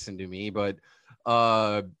comparison to me, but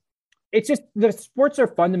it's just the sports are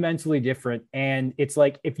fundamentally different. And it's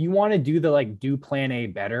like, if you want to do the like do plan A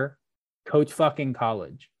better, coach fucking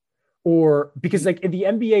college. Or because like in the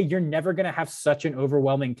NBA, you're never going to have such an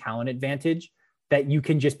overwhelming talent advantage that you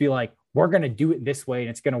can just be like, we're going to do it this way and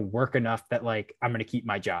it's going to work enough that like I'm going to keep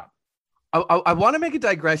my job. I want to make a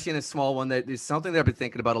digression, a small one that is something that I've been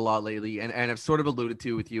thinking about a lot lately, and I've sort of alluded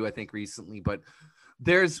to with you, I think, recently. But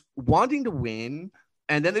there's wanting to win,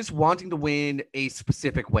 and then there's wanting to win a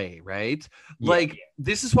specific way, right? Yeah. Like,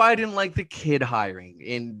 this is why I didn't like the Kidd hiring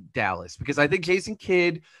in Dallas, because I think Jason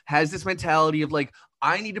Kidd has this mentality of like,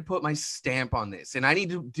 I need to put my stamp on this, and I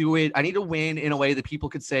need to do it. I need to win in a way that people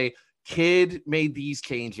could say, Kidd made these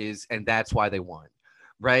changes, and that's why they won,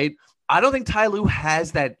 right? I don't think Ty Lue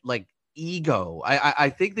has that like ego. I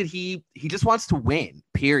think that he just wants to win,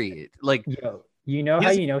 period. Like, Yo, you know he how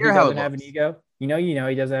doesn't you know he care how it doesn't have an looks. ego? You know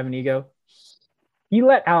he doesn't have an ego. He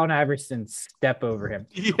let Allen Iverson step over him.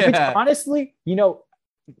 Which Yeah. honestly,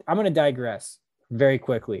 I'm going to digress very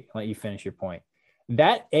quickly. Let you finish your point.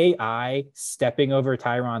 That AI stepping over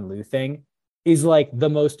Tyronn Lue thing is like the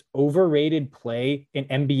most overrated play in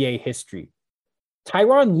NBA history.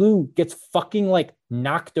 Tyronn Lue gets fucking like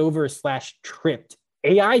knocked over / tripped.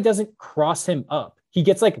 AI doesn't cross him up. He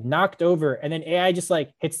gets like knocked over and then AI just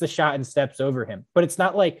like hits the shot and steps over him. But it's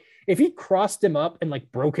not like if he crossed him up and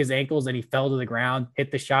like broke his ankles and he fell to the ground,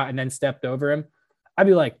 hit the shot and then stepped over him, I'd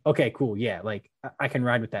be like, okay, cool. Yeah, like I can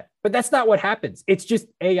ride with that. But that's not what happens. It's just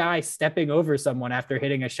AI stepping over someone after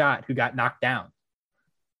hitting a shot who got knocked down.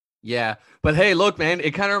 Yeah. But hey, look, man,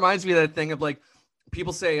 it kind of reminds me of that thing of like,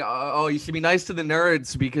 people say, oh, you should be nice to the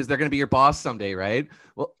nerds because they're going to be your boss someday, right?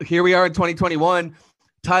 Well, here we are in 2021.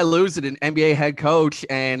 Ty Lue's an NBA head coach,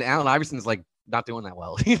 and Allen Iverson's like not doing that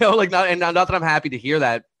well. Like not that I'm happy to hear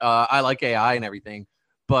that. I like AI and everything,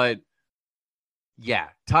 but yeah,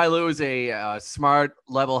 Ty Lue is a smart,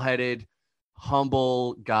 level-headed,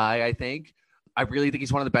 humble guy. I think. I really think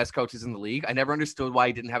he's one of the best coaches in the league. I never understood why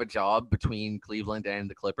he didn't have a job between Cleveland and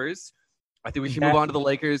the Clippers. I think we should move on to the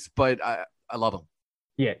Lakers, but I love him.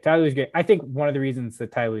 Yeah, Ty Lue's great. I think one of the reasons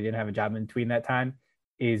that Ty Lue didn't have a job in between that time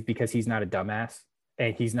is because he's not a dumbass.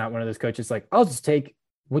 And he's not one of those coaches like, I'll just take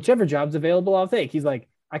whichever job's available, I'll take. He's like,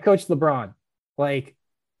 I coached LeBron. Like,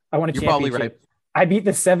 I want a You're championship. probably right. I beat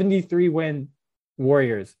the 73-win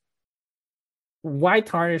Warriors. Why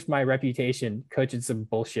tarnish my reputation coaching some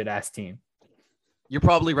bullshit ass team? You're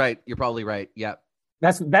probably right. Yeah.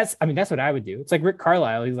 That's what I would do. It's like Rick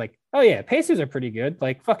Carlisle. He's like, oh yeah, Pacers are pretty good.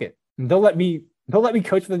 Like, fuck it. They'll let me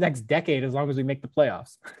coach for the next decade as long as we make the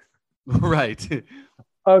playoffs. Right.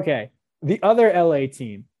 Okay. The other LA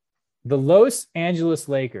team, the Los Angeles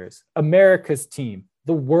Lakers, America's team,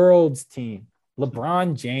 the world's team,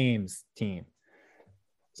 LeBron James team.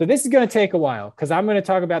 So this is going to take a while because I'm going to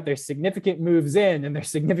talk about their significant moves in and their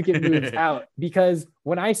significant moves out. Because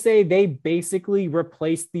when I say they basically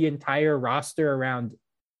replaced the entire roster around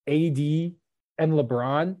AD and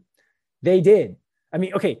LeBron, they did. I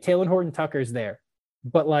mean, okay, Taylor Horton Tucker's there,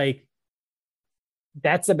 but like,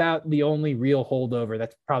 that's about the only real holdover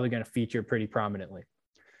that's probably going to feature pretty prominently.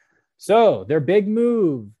 So their big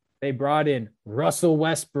move, they brought in Russell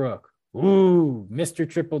Westbrook. Ooh, Mr.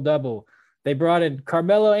 Triple-Double. They brought in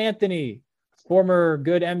Carmelo Anthony, former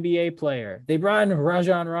good NBA player. They brought in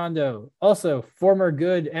Rajon Rondo, also former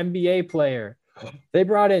good NBA player. They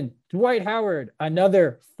brought in Dwight Howard,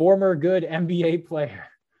 another former good NBA player.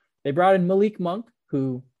 They brought in Malik Monk,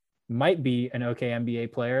 who might be an okay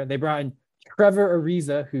NBA player. They brought in Trevor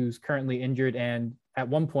Ariza, who's currently injured and at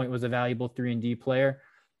one point was a valuable 3-and-D player.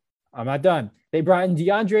 I'm not done. They brought in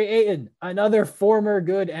DeAndre Ayton, another former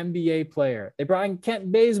good NBA player. They brought in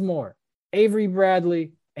Kent Bazemore, Avery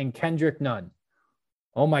Bradley, and Kendrick Nunn.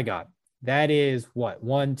 Oh my God. That is what?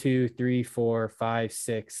 1, 2, 3, 4, 5,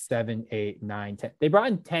 6, 7, 8, 9, 10. They brought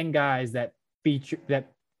in 10 guys that feature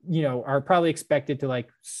that, are probably expected to like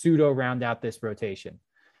pseudo round out this rotation.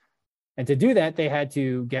 And to do that, they had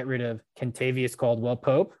to get rid of Kentavious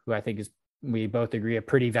Caldwell-Pope, who I think is, we both agree, a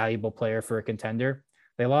pretty valuable player for a contender.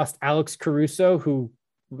 They lost Alex Caruso, who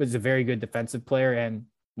was a very good defensive player and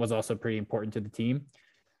was also pretty important to the team.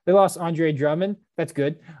 They lost Andre Drummond. That's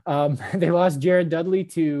good. They lost Jared Dudley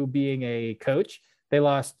to being a coach. They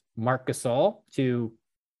lost Marc Gasol to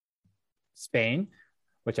Spain,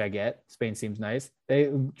 which I get. Spain seems nice.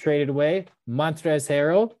 They traded away Montrezl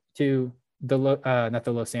Harrell to not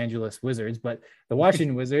the Los Angeles Wizards, but the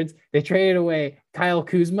Washington Wizards. They traded away Kyle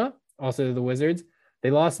Kuzma, also the Wizards. They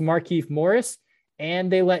lost Markieff Morris,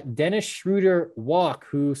 and they let Dennis Schroeder walk,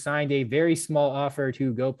 who signed a very small offer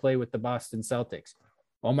to go play with the Boston Celtics.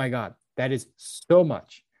 Oh my God, that is so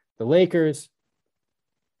much. The Lakers,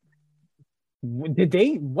 did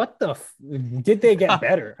they get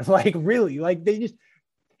better? Like really, like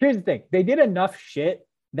here's the thing. They did enough shit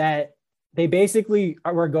that they basically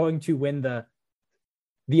were going to win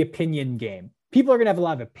the opinion game. People are going to have a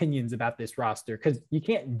lot of opinions about this roster because you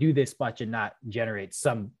can't do this much and not generate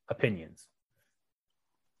some opinions.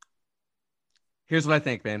 Here's what I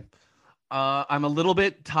think, man. I'm a little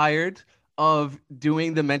bit tired of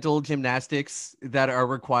doing the mental gymnastics that are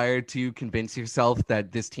required to convince yourself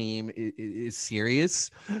that this team is serious.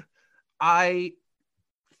 I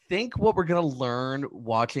think what we're going to learn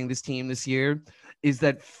watching this team this year is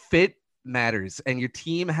that fit matters, and your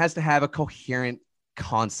team has to have a coherent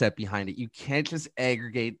concept behind it. You can't just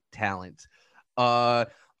aggregate talent.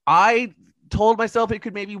 I told myself it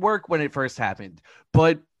could maybe work when it first happened,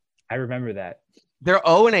 but I remember that. They're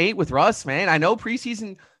 0-8 with Russ, man. I know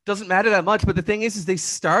preseason doesn't matter that much, but the thing is they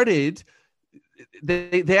started.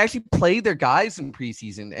 They actually played their guys in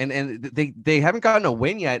preseason, and they haven't gotten a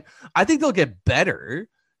win yet. I think they'll get better.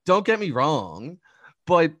 Don't get me wrong,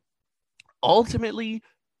 but ultimately,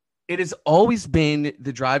 it has always been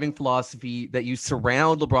the driving philosophy that you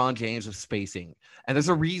surround LeBron James with spacing. And there's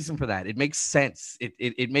a reason for that. It makes sense.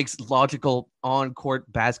 It makes logical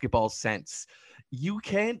on-court basketball sense. You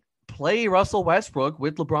can't play Russell Westbrook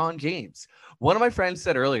with LeBron James. One of my friends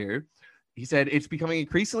said earlier, he said, it's becoming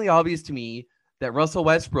increasingly obvious to me that Russell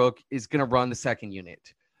Westbrook is going to run the second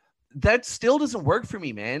unit. That still doesn't work for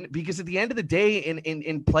me, man, because at the end of the day,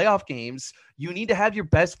 in playoff games, you need to have your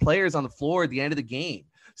best players on the floor at the end of the game.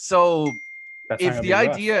 So That's if the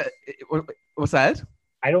idea, what's that?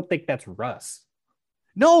 I don't think that's Russ.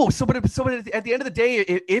 No. But at the end of the day,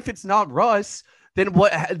 if it's not Russ, then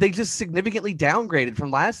what? They just significantly downgraded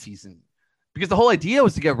from last season because the whole idea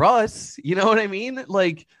was to get Russ. You know what I mean?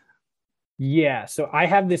 Like, yeah. So I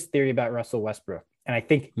have this theory about Russell Westbrook, and I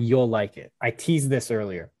think you'll like it. I teased this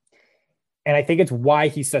earlier, and I think it's why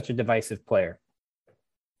he's such a divisive player.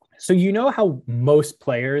 So you know how most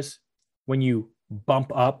players, when you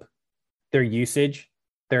bump up their usage,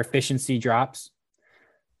 their efficiency drops.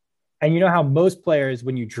 And you know how most players,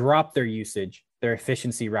 when you drop their usage, their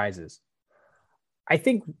efficiency rises. I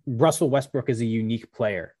think Russell Westbrook is a unique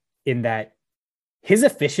player in that his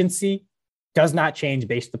efficiency does not change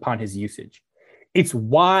based upon his usage. It's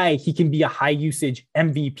why he can be a high usage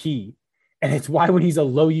MVP. And it's why when he's a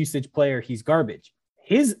low usage player, he's garbage.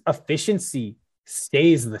 His efficiency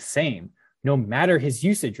stays the same no matter his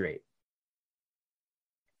usage rate.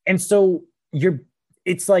 And so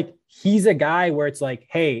it's like he's a guy where it's like,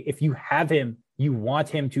 hey, if you have him, you want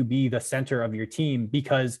him to be the center of your team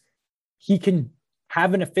because he can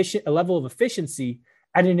have a level of efficiency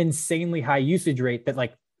at an insanely high usage rate that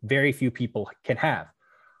like very few people can have.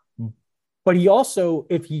 But he also,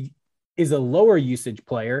 if he is a lower usage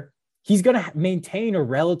player, he's going to maintain a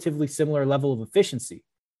relatively similar level of efficiency,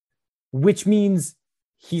 which means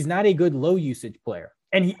he's not a good low usage player.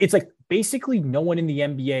 And it's like basically no one in the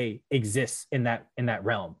NBA exists in that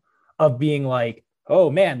realm of being like, oh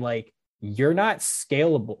man, like you're not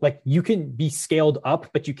scalable. Like you can be scaled up,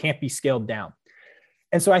 but you can't be scaled down.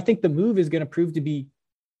 And so I think the move is going to prove to be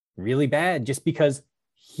really bad just because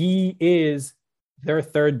he is their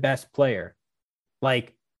third best player.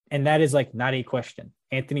 Like, and that is like not a question.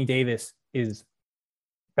 Anthony Davis is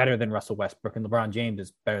better than Russell Westbrook and LeBron James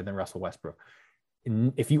is better than Russell Westbrook.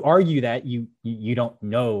 And if you argue that, you don't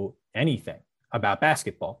know anything about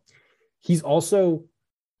basketball. He's also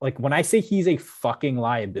like, when I say he's a fucking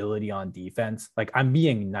liability on defense, like I'm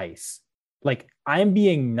being nice. Like I'm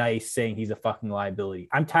being nice saying he's a fucking liability.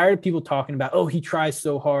 I'm tired of people talking about, oh, he tries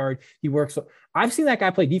so hard. He works so. I've seen that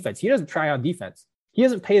guy play defense. He doesn't try on defense. He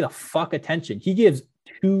doesn't pay the fuck attention. He gives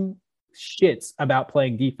two shits about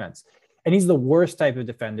playing defense. And he's the worst type of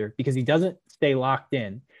defender because he doesn't stay locked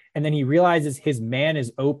in. And then he realizes his man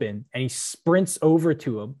is open and he sprints over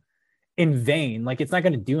to him in vain. Like it's not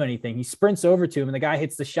going to do anything. He sprints over to him and the guy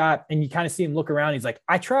hits the shot and you kind of see him look around. He's like,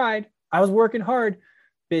 I tried. I was working hard.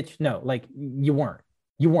 Bitch, no, like you weren't.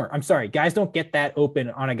 I'm sorry. Guys don't get that open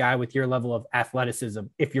on a guy with your level of athleticism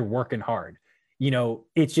if you're working hard. You know,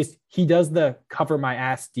 it's just he does the cover my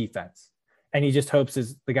ass defense and he just hopes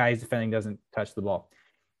the guy he's defending doesn't touch the ball.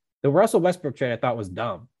 The Russell Westbrook trade I thought was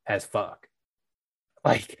dumb as fuck.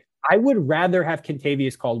 Like, I would rather have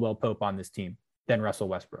Kentavious Caldwell-Pope on this team than Russell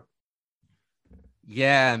Westbrook.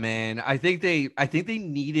 Yeah, man. I think they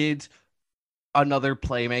needed another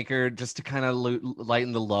playmaker just to kind of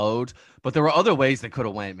lighten the load. But there were other ways they could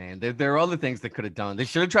have went, man. There are other things they could have done. They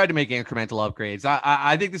should have tried to make incremental upgrades.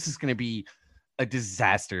 I think this is going to be a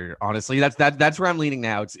disaster. Honestly, that's where I'm leaning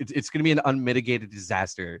now. It's going to be an unmitigated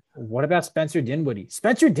disaster. What about Spencer Dinwiddie?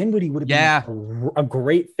 Spencer Dinwiddie would have been a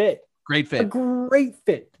great fit. Great fit. A great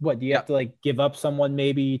fit. What, do you have to like give up someone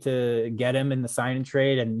maybe to get him in the sign and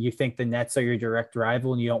trade? And you think the Nets are your direct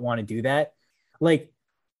rival and you don't want to do that? Like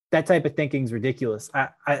that type of thinking is ridiculous.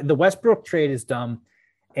 The Westbrook trade is dumb.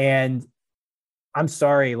 And I'm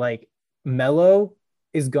sorry, like Melo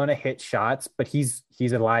is going to hit shots, but he's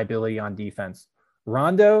a liability on defense.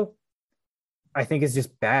 Rondo, I think is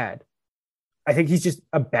just bad. I think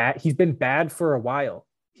he's been bad for a while.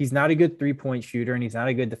 He's not a good 3-point shooter and he's not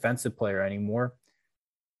a good defensive player anymore.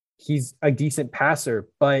 He's a decent passer,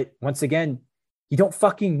 but once again, you don't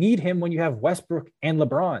fucking need him when you have Westbrook and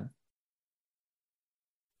LeBron.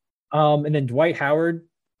 And then Dwight Howard,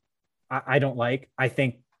 I don't like. I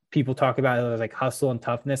think people talk about it as like hustle and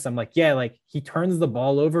toughness. I'm like, yeah, like he turns the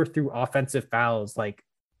ball over through offensive fouls like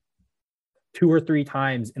 2 or 3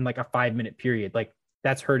 times in like a 5-minute period. Like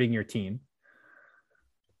that's hurting your team.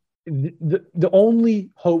 The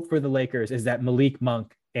only hope for the Lakers is that Malik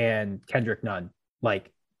Monk and Kendrick Nunn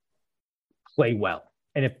like play well.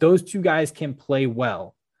 And if those two guys can play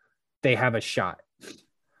well, they have a shot.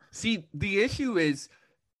 See, the issue is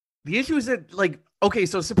that, like, okay,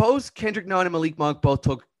 so suppose Kendrick Nunn and Malik Monk both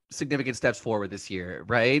took significant steps forward this year,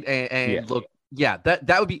 right? And look, yeah,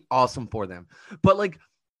 that would be awesome for them. But like,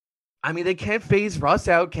 I mean, they can't phase Russ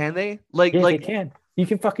out, can they? Like, they can. You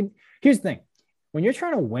can fucking. Here's the thing: when you're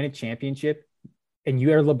trying to win a championship, and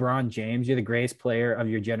you are LeBron James, you're the greatest player of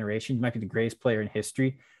your generation. You might be the greatest player in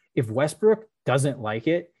history. If Westbrook doesn't like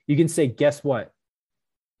it, you can say, guess what?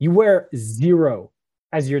 You wear 0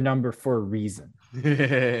 as your number for a reason.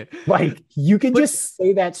 Like you can just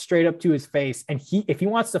say that straight up to his face. And if he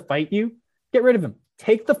wants to fight you, get rid of him.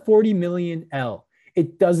 Take the 40 million L.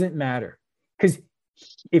 It doesn't matter. Because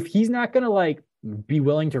if he's not going to like be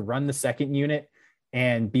willing to run the second unit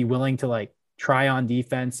and be willing to like try on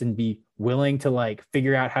defense and be willing to like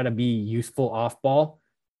figure out how to be useful off ball,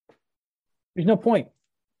 there's no point.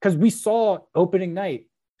 Because we saw opening night,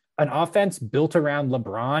 an offense built around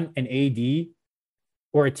LeBron and AD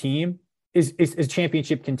or a team is a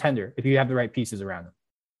championship contender if you have the right pieces around them.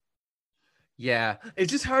 Yeah,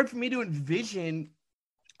 it's just hard for me to envision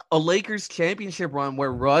a Lakers championship run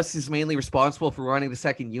where Russ is mainly responsible for running the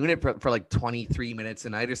second unit for like 23 minutes a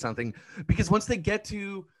night or something. Because once they get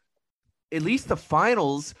to at least the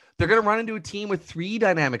finals, they're going to run into a team with 3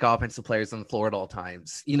 dynamic offensive players on the floor at all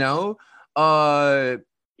times, you know?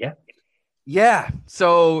 Yeah.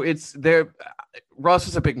 So it's there. Russ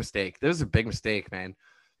was a big mistake. There was a big mistake, man.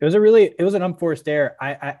 It was an unforced error.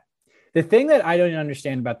 The thing that I don't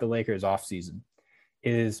understand about the Lakers offseason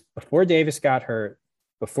is before Davis got hurt,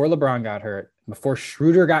 before LeBron got hurt, before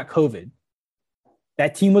Schroeder got COVID,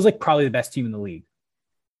 that team was like probably the best team in the league.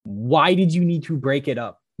 Why did you need to break it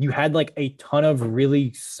up? You had like a ton of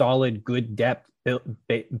really solid, good depth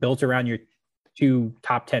built around your 2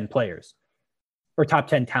 top 10 players or top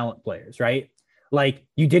 10 talent players, right? Like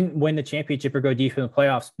you didn't win the championship or go deep in the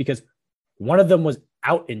playoffs because one of them was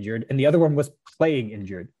out injured and the other one was playing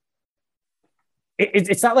injured.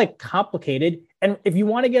 It's not like complicated. And if you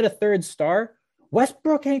want to get a third star,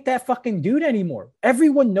 Westbrook ain't that fucking dude anymore.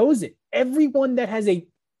 Everyone knows it. Everyone that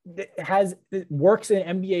works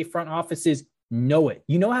in NBA front offices know it.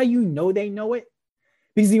 You know how you know they know it?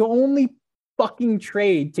 Because the only fucking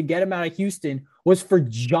trade to get him out of Houston was for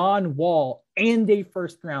John Wall and a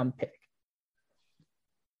first round pick.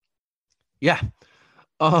 Yeah.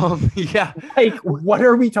 Yeah. Like, what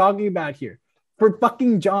are we talking about here? For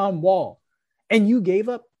fucking John Wall. And you gave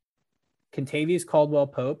up Kentavious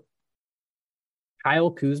Caldwell-Pope,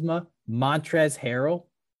 Kyle Kuzma, Montrezl Harrell,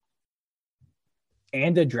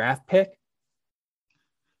 and a draft pick.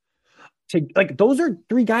 Like, those are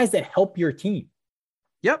 3 guys that help your team.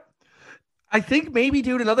 Yep. I think maybe,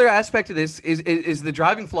 dude, another aspect of this is the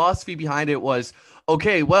driving philosophy behind it was,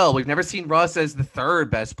 okay, well, we've never seen Russ as the 3rd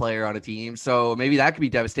best player on a team, so maybe that could be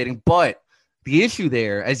devastating. But the issue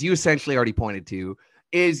there, as you essentially already pointed to,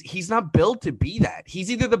 is he's not built to be that.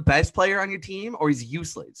 He's either the best player on your team or he's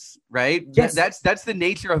useless, right? Yes. That's the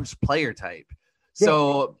nature of his player type.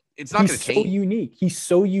 So it's not going to change. Unique. He's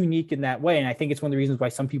so unique in that way. And I think it's one of the reasons why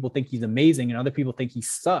some people think he's amazing and other people think he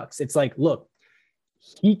sucks. It's like, look,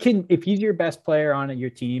 if he's your best player on your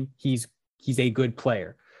team, he's a good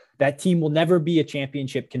player. That team will never be a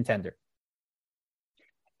championship contender.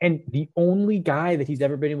 And the only guy that he's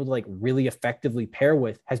ever been able to like really effectively pair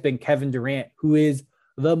with has been Kevin Durant, who is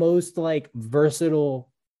the most like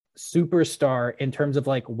versatile superstar in terms of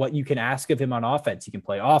like what you can ask of him on offense. He can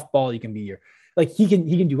play off ball. He can be he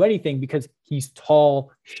can do anything because he's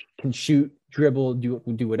tall, can shoot, dribble,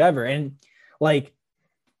 do whatever. And like,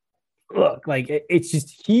 look, like it's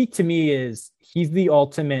just, he's the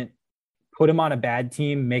ultimate, put him on a bad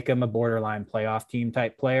team, make him a borderline playoff team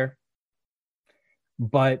type player.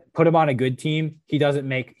 But put him on a good team, he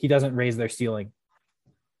doesn't raise their ceiling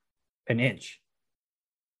an inch.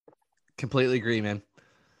 Completely agree, man.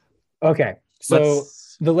 Okay. So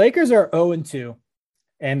the Lakers are 0-2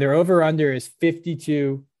 and their over-under is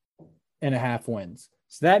 52.5 wins.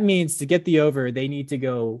 So that means to get the over, they need to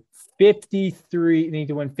go 53. They need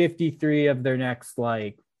to win 53 of their next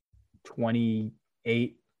like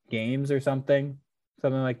 28 games or something.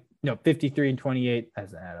 53 and 28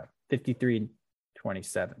 as an add up. 53 and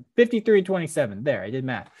 27. 53 and 27. There, I did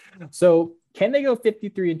math. So can they go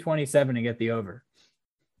 53 and 27 and get the over?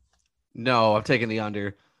 No, I'm taking the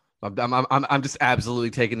under. I'm just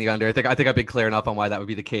absolutely taking the under. I think I've been clear enough on why that would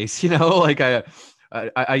be the case. You know, like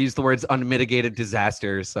I use the words unmitigated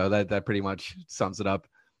disaster, so that pretty much sums it up.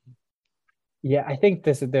 Yeah, I think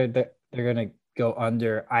they're gonna go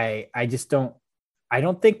under. I just don't. I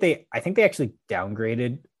don't think they. I think they actually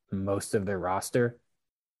downgraded most of their roster.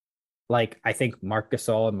 Like I think Marc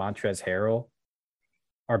Gasol and Montrezl Harrell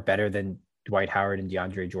are better than Dwight Howard and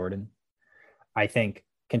DeAndre Jordan. I think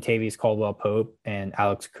Kentavious Caldwell-Pope and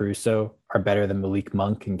Alex Caruso are better than Malik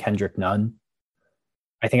Monk and Kendrick Nunn.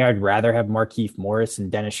 I think I'd rather have Markieff Morris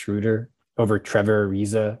and Dennis Schroeder over Trevor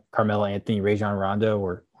Ariza, Carmelo Anthony, Rajon Rondo,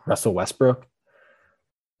 or Russell Westbrook.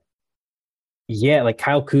 Yeah, like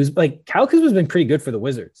Kyle Kuzma. Like Kyle Kuzma's been pretty good for the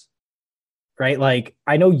Wizards, right? Like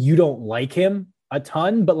I know you don't like him a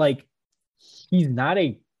ton, but like he's not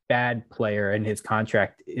a bad player, and his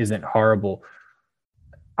contract isn't horrible.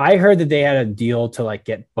 I heard that they had a deal to like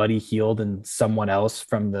get Buddy Hield and someone else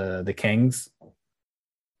from the Kings.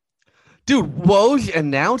 Dude, Woj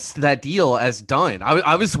announced that deal as done.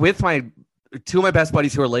 I was with my two of my best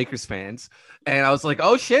buddies who are Lakers fans, and I was like,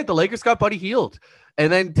 oh shit, the Lakers got Buddy Hield.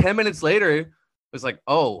 And then 10 minutes later, it was like,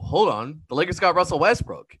 oh, hold on, the Lakers got Russell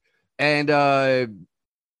Westbrook. And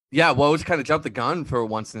yeah, Woj kind of jumped the gun for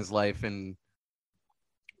once in his life, and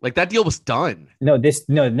like that deal was done. No,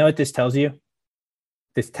 what this tells you?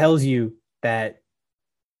 This tells you that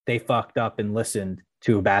they fucked up and listened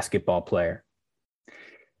to a basketball player.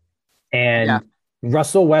 And yeah.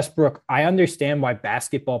 Russell Westbrook, I understand why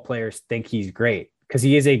basketball players think he's great because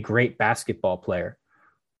he is a great basketball player.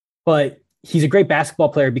 But he's a great basketball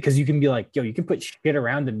player because you can be like, yo, you can put shit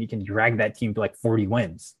around him. You can drag that team to like 40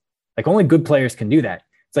 wins. Like only good players can do that.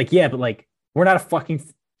 It's like, yeah, but like we're not a fucking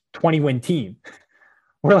 20-win team.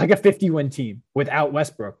 We're like a 50-win team without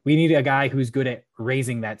Westbrook. We need a guy who's good at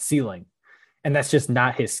raising that ceiling. And that's just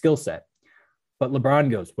not his skill set. But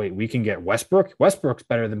LeBron goes, wait, we can get Westbrook? Westbrook's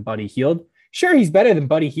better than Buddy Hield. Sure, he's better than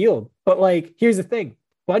Buddy Hield. But like, here's the thing.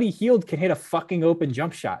 Buddy Hield can hit a fucking open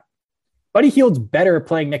jump shot. Buddy Hield's better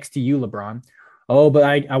playing next to you, LeBron. Oh, but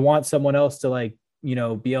I want someone else to like, you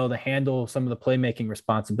know, be able to handle some of the playmaking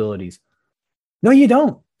responsibilities. No, you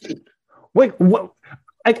don't. Wait, what?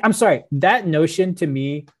 I'm sorry. That notion to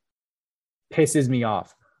me pisses me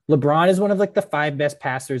off. LeBron is one of like the 5 best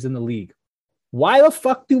passers in the league. Why the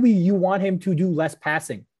fuck do you want him to do less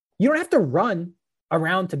passing? You don't have to run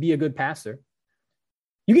around to be a good passer.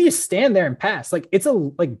 You can just stand there and pass. Like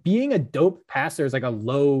like being a dope passer is like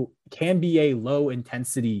can be a low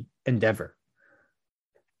intensity endeavor.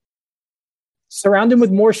 Surround him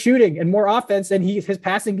with more shooting and more offense, and his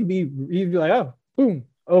passing he'd be like, oh, boom,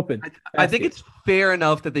 open. I think it's fair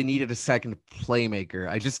enough that they needed a second playmaker.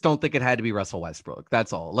 I just don't think it had to be Russell Westbrook.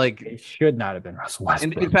 That's all. Like it should not have been Russell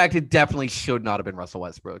Westbrook. And in fact, it definitely should not have been Russell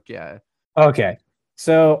Westbrook. Yeah. Okay.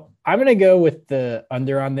 So I'm gonna go with the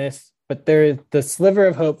under on this, but the sliver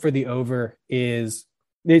of hope for the over is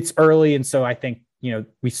it's early, and so I think you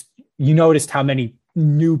noticed how many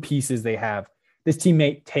new pieces they have. This team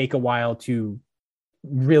may take a while to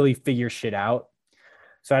really figure shit out.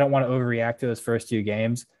 So I don't want to overreact to those first 2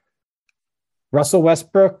 games. Russell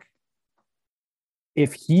Westbrook,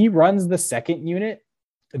 if he runs the second unit,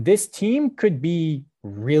 this team could be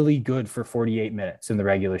really good for 48 minutes in the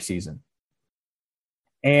regular season.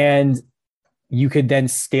 And you could then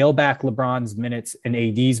scale back LeBron's minutes and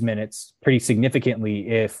AD's minutes pretty significantly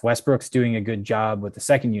if Westbrook's doing a good job with the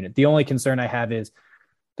second unit. The only concern I have is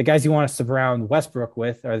the guys you want to surround Westbrook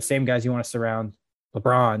with are the same guys you want to surround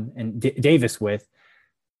LeBron and Davis with.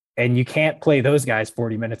 And you can't play those guys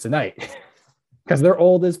 40 minutes a night because they're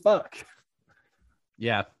old as fuck.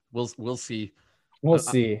 Yeah, we'll see. We'll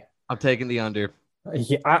see. I'm taking the under.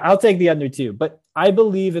 Yeah, I'll take the under too. But I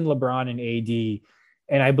believe in LeBron and AD,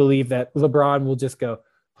 and I believe that LeBron will just go,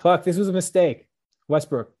 fuck, this was a mistake.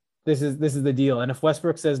 Westbrook, this is the deal. And if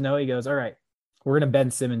Westbrook says no, he goes, all right, we're going to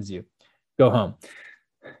Ben Simmons you. Go home.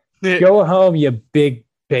 Go home, you big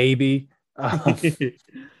baby.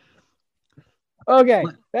 Okay,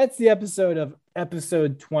 that's the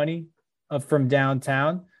episode 20 of From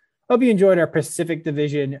Downtown. Hope you enjoyed our Pacific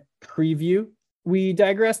Division preview. We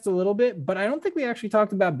digressed a little bit, but I don't think we actually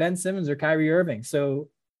talked about Ben Simmons or Kyrie Irving. So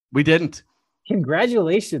we didn't.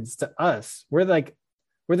 Congratulations to us. We're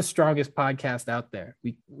the strongest podcast out there.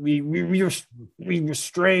 We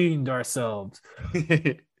restrained ourselves.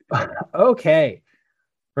 Okay.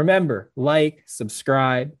 Remember, like,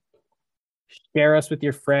 subscribe, share us with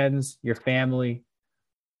your friends, your family.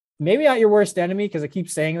 Maybe not your worst enemy, because I keep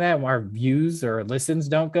saying that and our views or listens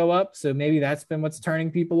don't go up. So maybe that's been what's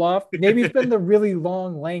turning people off. Maybe it's been the really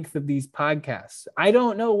long length of these podcasts. I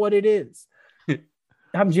don't know what it is.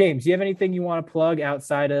 I'm James. Do you have anything you want to plug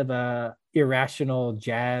outside of irrational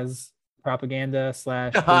jazz propaganda /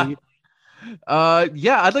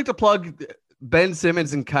 Yeah, I'd like to plug Ben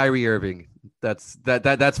Simmons and Kyrie Irving. That's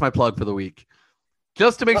my plug for the week.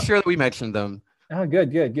 Just to make sure that we mentioned them. Oh,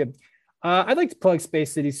 good. I'd like to plug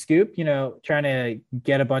Space City Scoop, trying to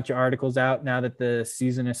get a bunch of articles out now that the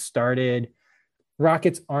season has started.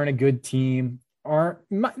 Rockets aren't a good team.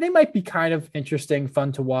 They might be kind of interesting,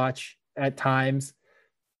 fun to watch at times.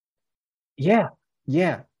 Yeah.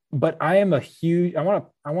 But I am I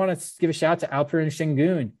want to give a shout out to Alperen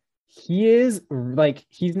Şengün.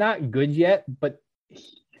 He's not good yet, but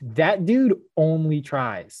that dude only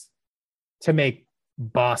tries to make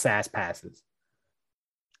boss ass passes.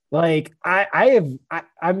 Like I'm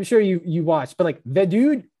sure you watch, but like the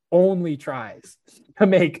dude only tries to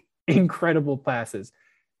make incredible passes.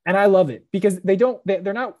 And I love it because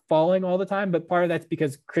they're not falling all the time, but part of that's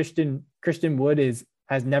because Christian Wood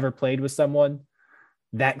has never played with someone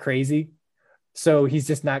that crazy. So he's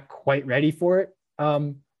just not quite ready for it.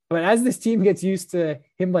 But as this team gets used to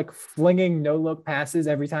him like flinging no look passes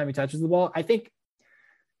every time he touches the ball, I think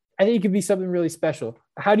it could be something really special.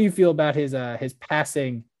 How do you feel about his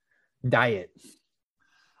passing diet?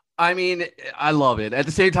 I mean, I love it. At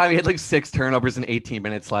the same time, he had like 6 turnovers in 18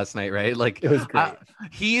 minutes last night, right? Like It was great.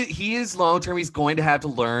 He is long term. He's going to have to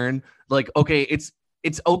learn. Like, okay, it's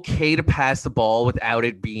okay to pass the ball without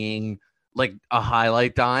it being like a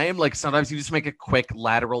highlight dime. Like sometimes you just make a quick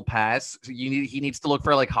lateral pass. He needs to look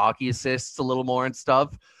for like hockey assists a little more and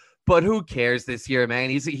stuff. But who cares this year, man?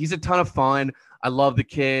 He's a ton of fun. I love the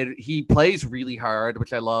kid. He plays really hard,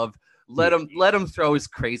 which I love. Let him throw his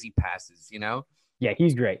crazy passes, Yeah,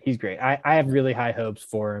 he's great. I have really high hopes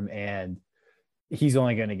for him, and he's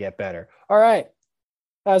only going to get better. All right.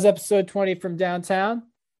 That was episode 20 from Downtown.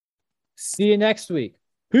 See you next week.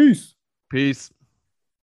 Peace. Peace.